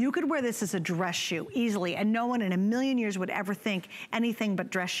 you could wear this as a dress shoe easily, and no one in a million years would ever think anything but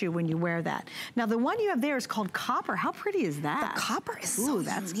dress shoe when you wear that. Now the one you have there is called copper. How pretty is that? The copper is so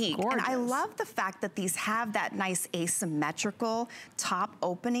that's unique. Gorgeous. And I love the fact that these have that nice asymmetrical top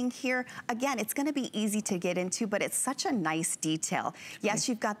opening here. Again, it's gonna be easy to get into, but it's such a nice detail. Yes,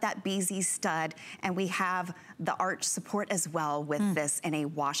 you've got that Bzees stud, and we have the arch support as well with this in a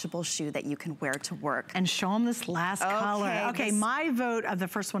washable shoe that you can wear to work. And show them this last color. Okay, my vote of the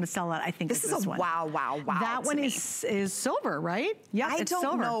first one to sell that, I think is this one. This is a wow, wow, wow. That one is silver, right? Yeah, it's silver. I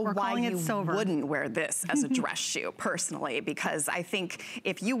don't know why you silver. Wouldn't wear this as a dress shoe, personally, because I think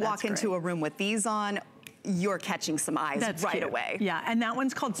if you walk into a room with these on, you're catching some eyes right away. Yeah, and that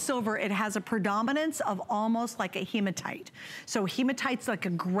one's called silver. It has a predominance of almost like a hematite. So hematite's like a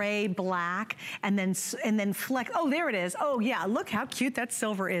gray black, and then fleck. Oh, there it is. Oh yeah, look how cute that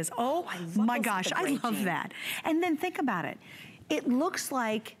silver is. Oh my gosh, I love that. And then think about it. It looks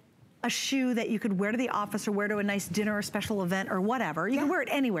like a shoe that you could wear to the office or wear to a nice dinner or special event or whatever. You can wear it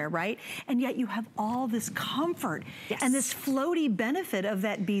anywhere, right? And yet you have all this comfort and this floaty benefit of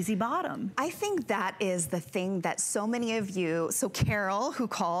that Bzees bottom. I think that is the thing that so many of you, so Carol, who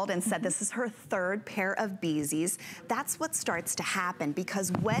called and said this is her 3rd pair of Bzees, that's what starts to happen,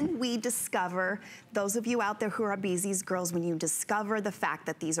 because when we discover, those of you out there who are Bzees girls, when you discover the fact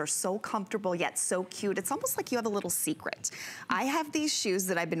that these are so comfortable yet so cute, it's almost like you have a little secret. I have these shoes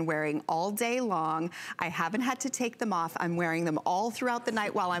that I've been wearing all day long. I haven't had to take them off. I'm wearing them all throughout the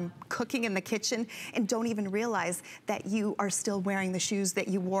night while I'm cooking in the kitchen, and don't even realize that you are still wearing the shoes that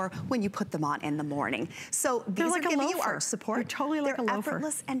you wore when you put them on in the morning. So these are giving you arch support. They're totally like a loafer. They're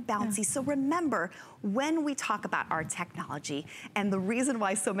effortless and bouncy. So remember, when we talk about our technology, and the reason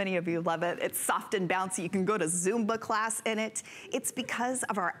why so many of you love it, it's soft and bouncy. You can go to Zumba class in it. It's because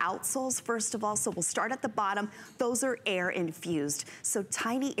of our outsoles, first of all. So we'll start at the bottom. Those are air infused. So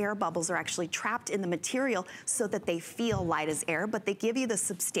tiny air bubbles are actually trapped in the material so that they feel light as air, but they give you the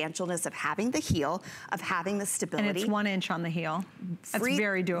substantialness of having the heel, of having the stability. And it's 1 inch on the heel. That's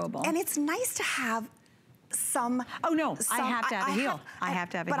very doable. And it's nice to have some— Oh no, I have to have a heel. I have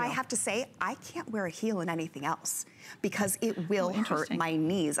to have a heel. But I have to say, I can't wear a heel in anything else because it will hurt my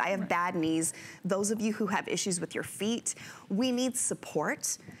knees. I have bad knees. Those of you who have issues with your feet, we need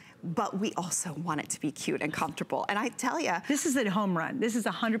support. but we also want it to be cute and comfortable. And I tell you, this is a home run. This is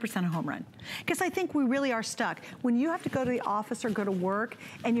 100% a home run. Because I think we really are stuck. When you have to go to the office or go to work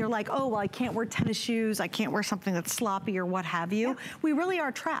and you're like, oh, well, I can't wear tennis shoes, I can't wear something that's sloppy or what have you, we really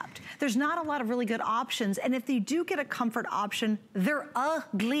are trapped. There's not a lot of really good options. And if you do get a comfort option, they're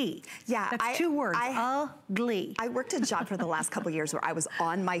ugly. Yeah. That's two words, ugly. I worked a job for the last couple of years where I was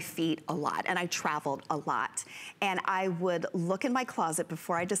on my feet a lot and I traveled a lot. And I would look in my closet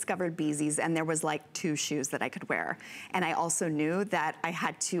before I discovered discovered Bzees, and there was like 2 shoes that I could wear. And I also knew that I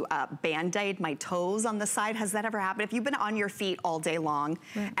had to Band-Aid my toes on the side. Has that ever happened? If you've been on your feet all day long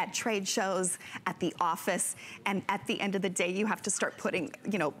at trade shows, at the office, and at the end of the day, you have to start putting,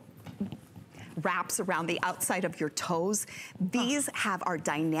 you know, wraps around the outside of your toes. These have our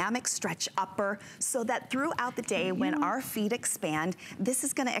dynamic stretch upper so that throughout the day when our feet expand, this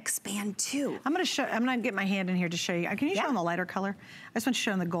is gonna expand too. I'm gonna get my hand in here to show you. Can you show on the lighter color? I just want to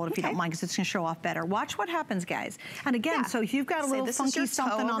show on the gold if you don't mind, because it's gonna show off better. Watch what happens, guys. And again, so if you've got a little funky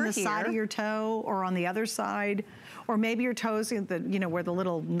something on the side of your toe or on the other side, or maybe your toes, you know, where the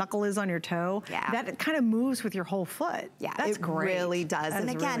little knuckle is on your toe, that kind of moves with your whole foot. Yeah, that's great. It really does. That and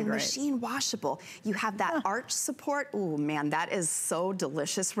again, really machine washable. You have that arch support. Oh man, that is so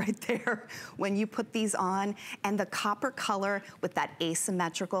delicious right there when you put these on. And the copper color with that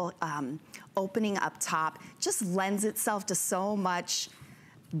asymmetrical opening up top just lends itself to so much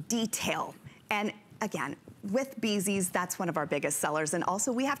detail. And again, with Bzees, that's one of our biggest sellers. And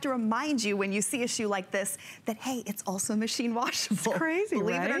also we have to remind you when you see a shoe like this that, hey, it's also machine washable. It's crazy,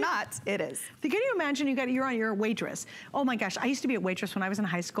 Believe it or not, it is. Can you imagine you're a waitress? Oh my gosh, I used to be a waitress when I was in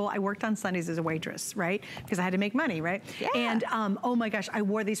high school. I worked on Sundays as a waitress, right? Because I had to make money, right? Yeah. And oh my gosh, I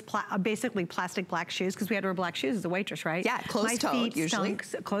wore these basically plastic black shoes because we had to wear black shoes as a waitress, right? Yeah, closed-toed usually.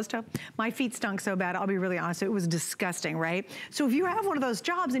 Closed-toe. My feet stunk so bad, I'll be really honest, it was disgusting, right? So if you have one of those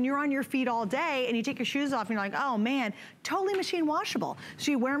jobs and you're on your feet all day and you take your shoes off and you're like, oh man, totally machine washable.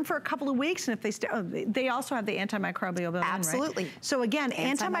 So you wear them for a couple of weeks, and if they also have the antimicrobial built-in, Absolutely. Right? So again,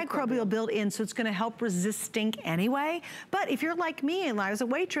 antimicrobial built-in, so it's gonna help resist stink anyway. But if you're like me and I was a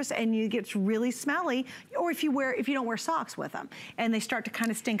waitress and you get really smelly, or if you don't wear socks with them and they start to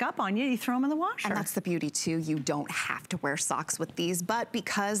kind of stink up on you, you throw them in the washer. And that's the beauty too. You don't have to wear socks with these, but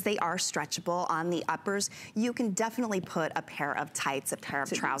because they are stretchable on the uppers, you can definitely put a pair of tights, a pair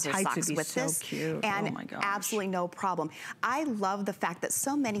of trouser socks with this. Cute. And oh my gosh. absolutely no problem. I love the fact that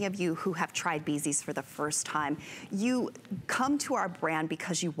so many of you who have tried Bzees for the first time, you come to our brand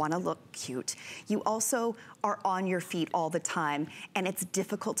because you want to look cute. You also are on your feet all the time, and it's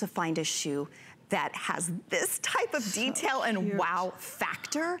difficult to find a shoe that has this type of detail and wow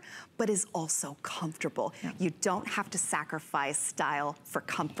factor, but is also comfortable. Yeah. You don't have to sacrifice style for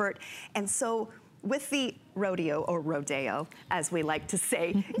comfort. And so with the rodeo, or rodeo, as we like to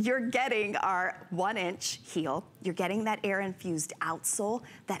say, you're getting our 1-inch heel. You're getting that air-infused outsole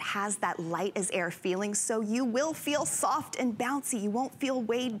that has that light as air feeling, so you will feel soft and bouncy. You won't feel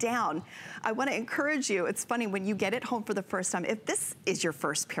weighed down. I want to encourage you. It's funny, when you get it home for the first time, if this is your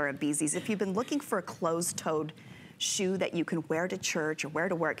first pair of Bzees, if you've been looking for a closed-toed shoe that you can wear to church or wear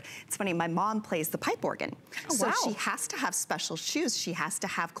to work. It's funny, my mom plays the pipe organ. Oh, so she has to have special shoes. She has to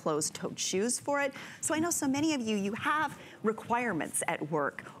have closed-toed shoes for it. So I know so many of you, you have requirements at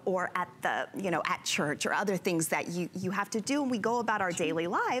work or at the, at church or other things that you have to do, and we go about our daily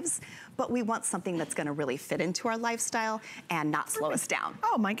lives, but we want something that's gonna really fit into our lifestyle and not slow us down.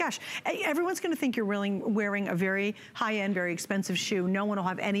 Oh my gosh. Everyone's gonna think you're wearing a very high-end, very expensive shoe. No one will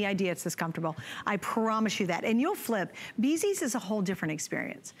have any idea it's this comfortable. I promise you that. And you'll flip. Bzees is a whole different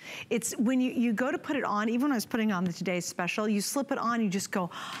experience. It's when you go to put it on, even when I was putting on the today's special, you slip it on, you just go,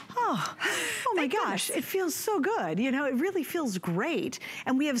 oh my gosh, it feels so good. It really feels great.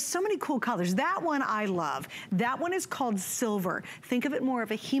 And we have so many cool colors. That one I love. That one is called silver. Think of it more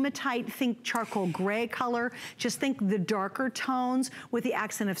of a hematite, think charcoal gray color. Just think the darker tones with the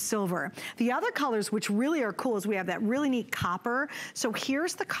accent of silver. The other colors, which really are cool, is we have that really neat copper. So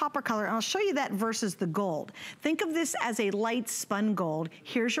here's the copper color, and I'll show you that versus the gold. Think of this as a light spun gold.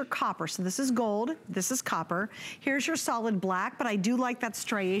 Here's your copper. So this is gold, this is copper. Here's your solid black, but I do like that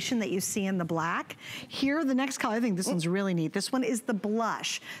striation that you see in the black. Here, the next color, I think this one's really neat. This one is the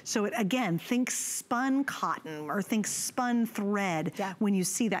blush. So again, think spun cotton or think spun thread when you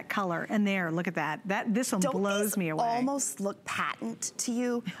see that color. And there, look at that. This one blows me away. Almost look patent to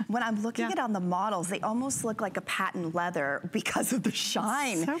you. When I'm looking at on the models, they almost look like a patent leather because of the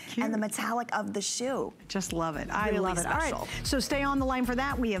shine and the metallic of the shoe. Just love it. I love it. Special. All right, so stay on the line for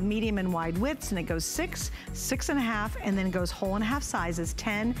that. We have medium and wide widths, and it goes 6, 6.5, and then it goes whole and half sizes,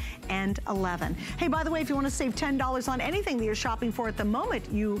 10 and 11. Hey, by the way, if you want to save $10 on anything that you're shopping for at the moment,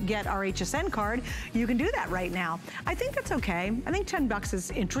 you get our HSN card. You can do that right now. I think that's okay. I think 10 bucks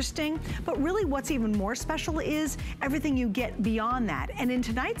is interesting, but really what's even more special is everything you get beyond that. And in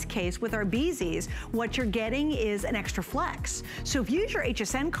tonight's case, with our Bzees, what you're getting is an extra flex. So if you use your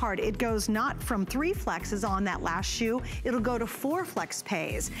HSN card, it goes not from 3 flexes on that last shoe, it'll go to 4 flex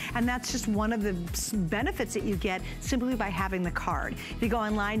pays. And that's just one of the benefits that you get simply by having the card. If you go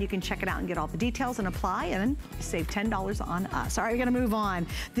online, you can check it out and get all the details and apply, and then save $10 on us. All right, we're gonna move on.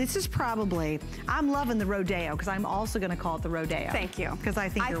 This is probably, I'm loving the Rodeo, because I'm also gonna call it the Rodeo. Thank you. Because I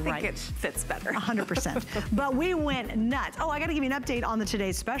think you're right. I think it fits better. 100%. But we went nuts. Oh, I gotta give you an update on the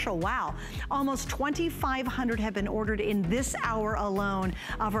Today's Special. Wow. Almost 2,500 have been ordered in this hour alone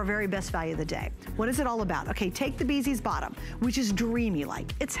of our very best value of the day. What is it all about? Okay, take the Bzees bottom, which is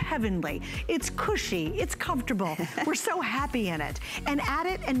dreamy-like. It's heavenly. It's cushy. It's comfortable. We're so happy in it. And add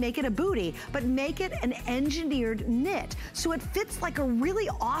it and make it a booty, but make it an engineered knit. So it fits like a really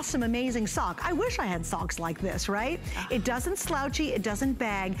awesome, amazing sock. I wish I had socks like this, right? It doesn't slouchy, it doesn't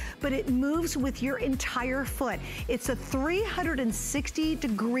bag, but it moves with your entire foot. It's a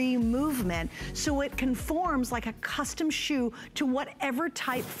 360-degree movement, so it conforms like a custom shoe to whatever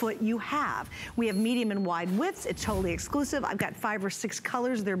type foot you have. We have medium and wide widths. It's totally exclusive. I've got 5 or 6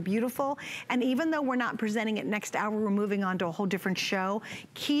 colors. They're beautiful. And even though we're not presenting it next hour, we're moving on to a whole different show.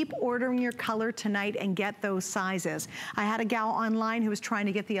 Keep ordering your color tonight and get those sizes. I had a gal online who was trying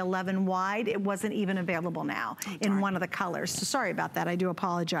to get the 11 wide. It wasn't even available now in one of the colors. So sorry about that. I do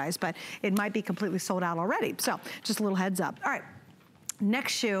apologize, but it might be completely sold out already. So just a little heads up. All right.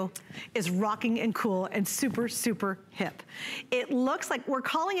 Next shoe is rocking and cool and super, super hip. It looks like, we're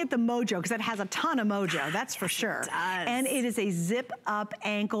calling it the Mojo because it has a ton of mojo, that's for sure. It does. And it is a zip up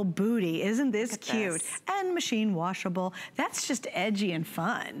ankle booty. Isn't this cute? And machine washable. That's just edgy and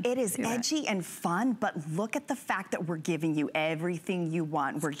fun. It is edgy and fun, but look at the fact that we're giving you everything you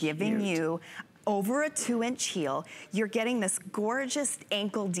want. We're giving you over a 2-inch heel. You're getting this gorgeous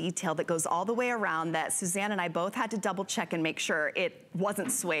ankle detail that goes all the way around that Suzanne and I both had to double check and make sure it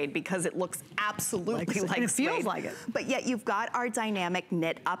wasn't suede because it looks absolutely like suede. And it feels like it. But yet you've got our dynamic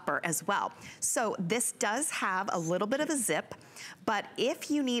knit upper as well. So this does have a little bit of a zip, but if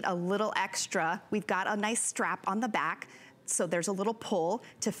you need a little extra, we've got a nice strap on the back. So there's a little pull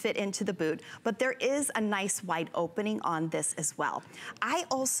to fit into the boot, but there is a nice wide opening on this as well. I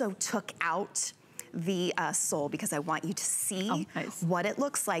also took out the sole because I want you to see what it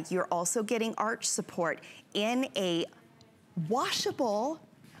looks like. You're also getting arch support in a washable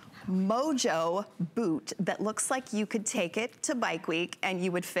Mojo boot that looks like you could take it to Bike Week and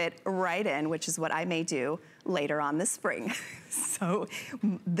you would fit right in, which is what I may do later on this spring. So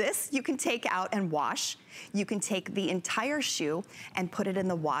this you can take out and wash. You can take the entire shoe and put it in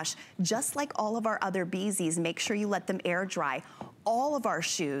the wash. Just like all of our other Bzees, make sure you let them air dry. All of our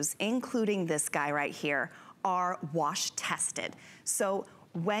shoes, including this guy right here, are wash tested. So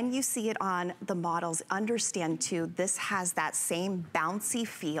when you see it on the models, understand too, this has that same bouncy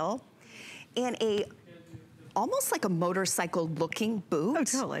feel in a almost like a motorcycle looking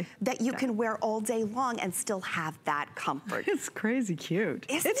boot that you can wear all day long and still have that comfort. It's crazy cute.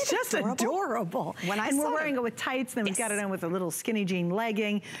 It's just adorable. And we're wearing it with tights, then we've got it on with a little skinny jean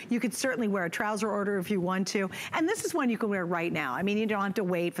legging. You could certainly wear a trouser order if you want to. And this is one you can wear right now. I mean, you don't have to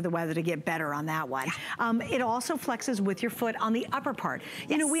wait for the weather to get better on that one. It also flexes with your foot on the upper part.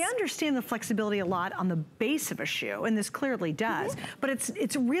 You know, we understand the flexibility a lot on the base of a shoe, and this clearly does, but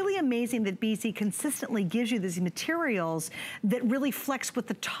it's really amazing that Bzees consistently gives you these materials that really flex with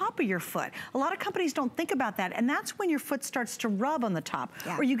the top of your foot. A lot of companies don't think about that, and that's when your foot starts to rub on the top,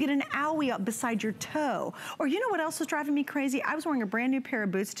 or you get an owie up beside your toe. Or you know what else was driving me crazy? I was wearing a brand new pair of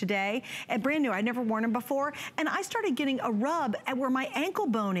boots today, and brand new, I'd never worn them before, and I started getting a rub at where my ankle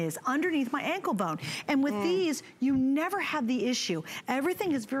bone is, underneath my ankle bone. And with these, you never have the issue.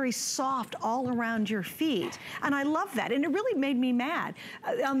 Everything is very soft all around your feet, and I love that, and it really made me mad.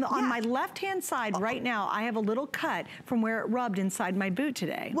 On my left-hand side right now, I have a little cut from where it rubbed inside my boot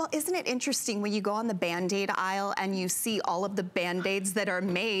today. Well, isn't it interesting when you go on the Band-Aid aisle and you see all of the Band-Aids that are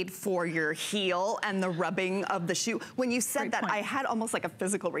made for your heel and the rubbing of the shoe? When you said that, I had almost like a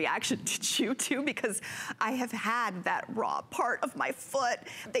physical reaction. Did you too? Because I have had that raw part of my foot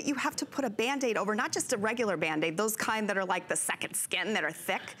that you have to put a Band-Aid over, not just a regular Band-Aid, those kind that are like the second skin that are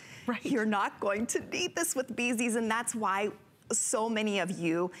thick. You're not going to need this with Bzees, and that's why so many of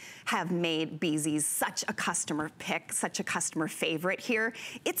you have made Bzees such a customer pick, such a customer favorite here.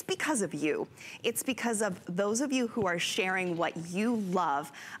 It's because of you. It's because of those of you who are sharing what you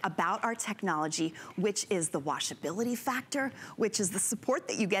love about our technology, which is the washability factor, which is the support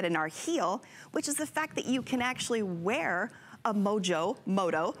that you get in our heel, which is the fact that you can actually wear a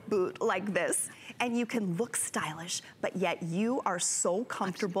Moto boot like this, and you can look stylish, but yet you are so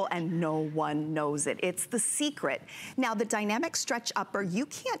comfortable and no one knows it. It's the secret. Now, the dynamic stretch upper, you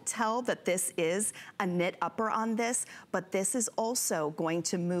can't tell that this is a knit upper on this, but this is also going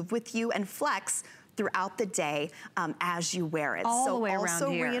to move with you and flex throughout the day as you wear it. All the way around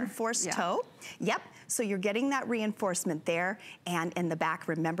here. Also reinforced toe. Yep. So you're getting that reinforcement there, and in the back,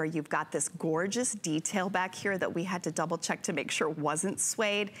 remember, you've got this gorgeous detail back here that we had to double check to make sure wasn't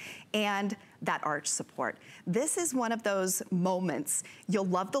suede, and that arch support. This is one of those moments, you'll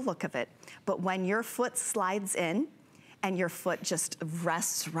love the look of it, but when your foot slides in, and your foot just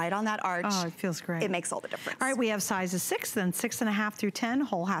rests right on that arch. Oh, it feels great. It makes all the difference. All right, we have sizes 6, then 6.5 through 10,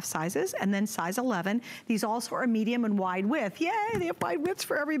 whole half sizes, and then size 11. These also are medium and wide width. Yay, they have wide widths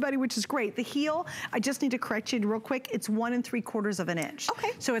for everybody, which is great. The heel, I just need to correct you real quick, it's 1 3/4 inch. Okay.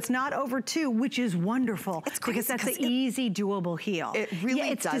 So it's not over 2, which is wonderful. It's crazy because that's an easy, doable heel. It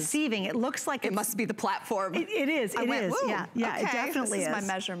really it's does. Deceiving. It looks like it must be the platform. It is. It is. Yeah, okay, it definitely this is. My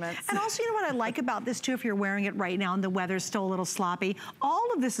measurements. And also, you know what I like about this too, if you're wearing it right now and the weather's still a little sloppy,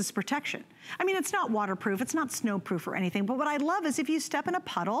 all of this is protection. I mean, it's not waterproof, it's not snowproof or anything, but what I love is if you step in a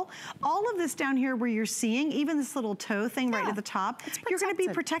puddle, all of this down here where you're seeing, even this little toe thing right at the top, you're gonna be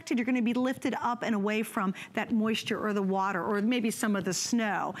protected. You're gonna be lifted up and away from that moisture or the water or maybe some of the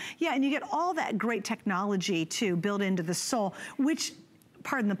snow. Yeah, and you get all that great technology too built into the sole, which,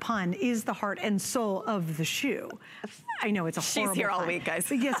 pardon the pun, is the heart and soul of the shoe. I know it's a horrible She's here all pun. week,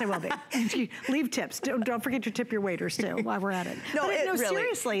 guys. Yes, I will be. Leave tips. Don't forget to tip your waiters too while we're at it. No, no,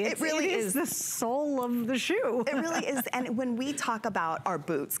 seriously, it really is the soul of the shoe. It really is. And when we talk about our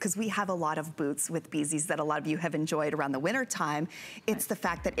boots, because we have a lot of boots with Bzees that a lot of you have enjoyed around the winter time, it's the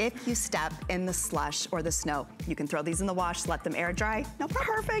fact that if you step in the slush or the snow, you can throw these in the wash, let them air dry. No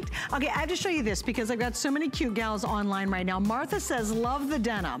problem. Perfect. Okay, I have to show you this because I've got so many cute gals online right now. Martha says, love the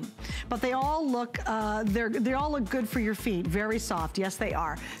denim, but they all look, they all look good for your feet. Very soft. Yes, they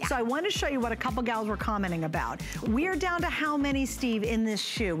are. Yeah. So I want to show you what a couple gals were commenting about. We are down to how many, Steve, in this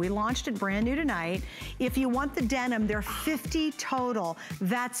shoe? We launched it brand new tonight. If you want the denim, there are 50 total.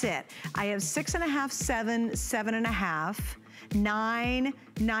 That's it. I have 6.5, 7, 7.5, 9,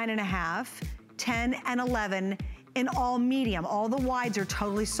 9.5, 10, and 11. In all medium. All the wides are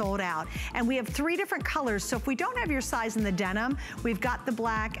totally sold out. And we have 3 different colors, so if we don't have your size in the denim, we've got the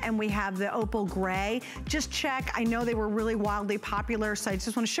black and we have the opal gray. Just check. I know they were really wildly popular, so I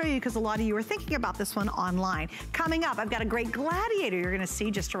just want to show you because a lot of you are thinking about this one online. Coming up, I've got a great gladiator you're going to see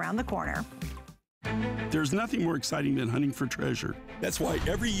just around the corner. There's nothing more exciting than hunting for treasure. That's why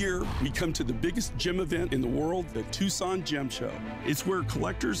every year we come to the biggest gem event in the world, the Tucson Gem Show. It's where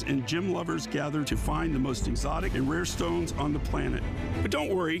collectors and gem lovers gather to find the most exotic and rare stones on the planet. But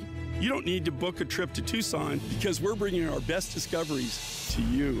don't worry, you don't need to book a trip to Tucson because we're bringing our best discoveries to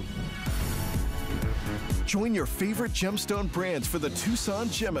you. Join your favorite gemstone brands for the Tucson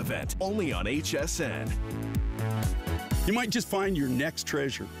Gem Event, only on HSN. You might just find your next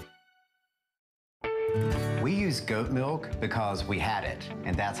treasure. We use goat milk because we had it,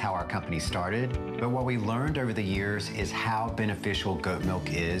 and that's how our company started. But what we learned over the years is how beneficial goat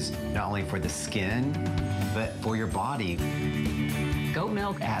milk is, not only for the skin, but for your body. Goat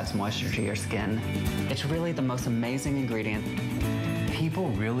milk adds moisture to your skin. It's really the most amazing ingredient. People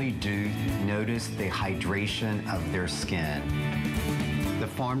really do notice the hydration of their skin. The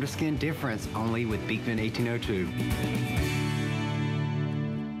farm-to-skin difference, only with Beekman 1802.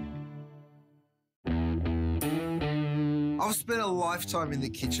 I've spent a lifetime in the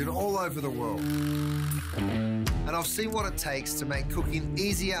kitchen all over the world, and I've seen what it takes to make cooking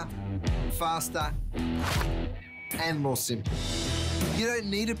easier, faster, and more simple. You don't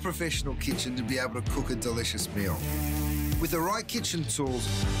need a professional kitchen to be able to cook a delicious meal. With the right kitchen tools,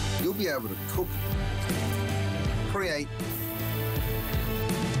 you'll be able to cook, create,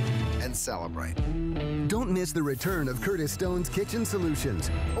 and celebrate. Don't miss the return of Curtis Stone's Kitchen Solutions,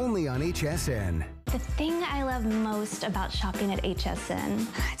 only on HSN. The thing I love most about shopping at HSN.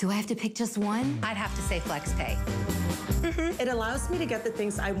 Do I have to pick just one? I'd have to say FlexPay. It allows me to get the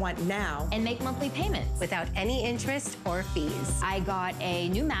things I want now and make monthly payments without any interest or fees. I got a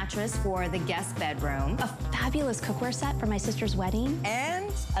new mattress for the guest bedroom, a fabulous cookware set for my sister's wedding,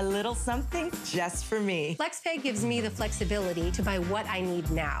 and a little something just for me. FlexPay gives me the flexibility to buy what I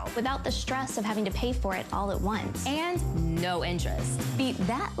need now without the stress of having to pay for it all at once. And no interest. Beat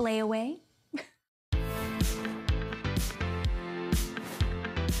that layaway.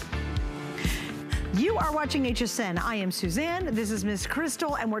 You are watching HSN. I am Suzanne. This is Miss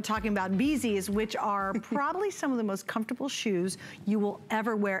Crystal, and we're talking about Bzees, which are probably some of the most comfortable shoes you will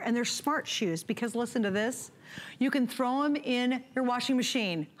ever wear. And they're smart shoes because listen to this. You can throw them in your washing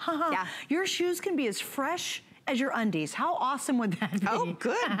machine. Yeah. Your shoes can be as fresh as your undies. How awesome would that be? Oh,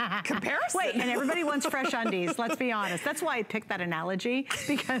 good comparison. Wait, and everybody wants fresh undies, let's be honest. That's why I picked that analogy,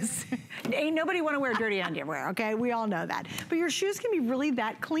 because ain't nobody want to wear dirty underwear, okay? We all know that. But your shoes can be really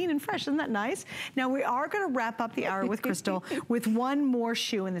that clean and fresh. Isn't that nice? Now, we are going to wrap up the hour with Crystal with one more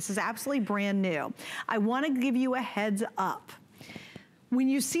shoe, and this is absolutely brand new. I want to give you a heads up. When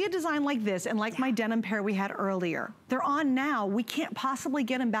you see a design like this, and like my denim pair we had earlier, they're on now. We can't possibly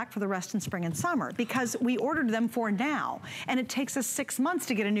get them back for the rest in spring and summer because we ordered them for now, and it takes us 6 months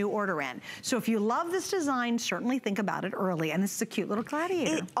to get a new order in. So if you love this design, certainly think about it early. And this is a cute little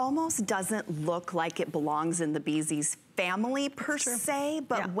gladiator. It almost doesn't look like it belongs in the Bzees family per se,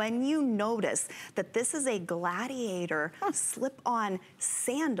 but when you notice that this is a gladiator slip-on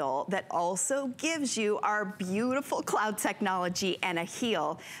sandal that also gives you our beautiful cloud technology and a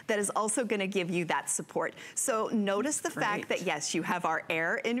heel that is also going to give you that support. So notice the fact that yes, you have our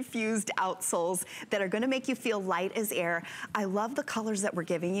air-infused outsoles that are going to make you feel light as air. I love the colors that we're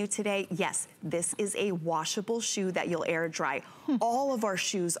giving you today. Yes, this is a washable shoe that you'll air dry. All of our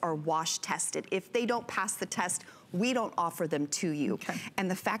shoes are wash tested. If they don't pass the test, we don't offer them to you.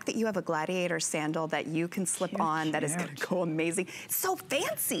 And the fact that you have a gladiator sandal that you can slip on that is gonna go amazing. It's so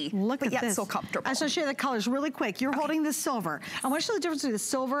fancy, but yet so comfortable. I just want to show you the colors really quick. You're holding the silver. I want to show you the difference between the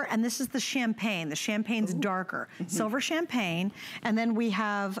silver and this is the champagne. The champagne's darker. Silver champagne, and then we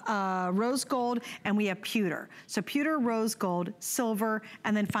have rose gold and we have pewter. So pewter, rose gold, silver,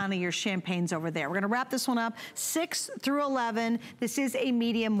 and then finally your champagne's over there. We're gonna wrap this one up, 6 through 11. This is a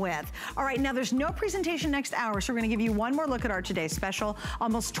medium width. All right, now there's no presentation next hour, so we're gonna give you one more look at our today's special.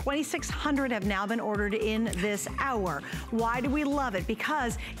 Almost 2,600 have now been ordered in this hour. Why do we love it?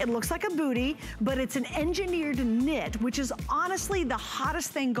 Because it looks like a booty, but it's an engineered knit, which is honestly the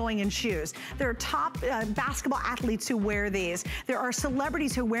hottest thing going in shoes. There are top basketball athletes who wear these. There are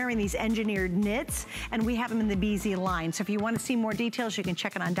celebrities who are wearing these engineered knits, and we have them in the Bzees line. So if you want to see more details, you can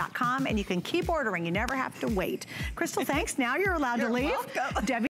check it on .com, and you can keep ordering. You never have to wait. Crystal, thanks. Now you're allowed to leave. Welcome. Debbie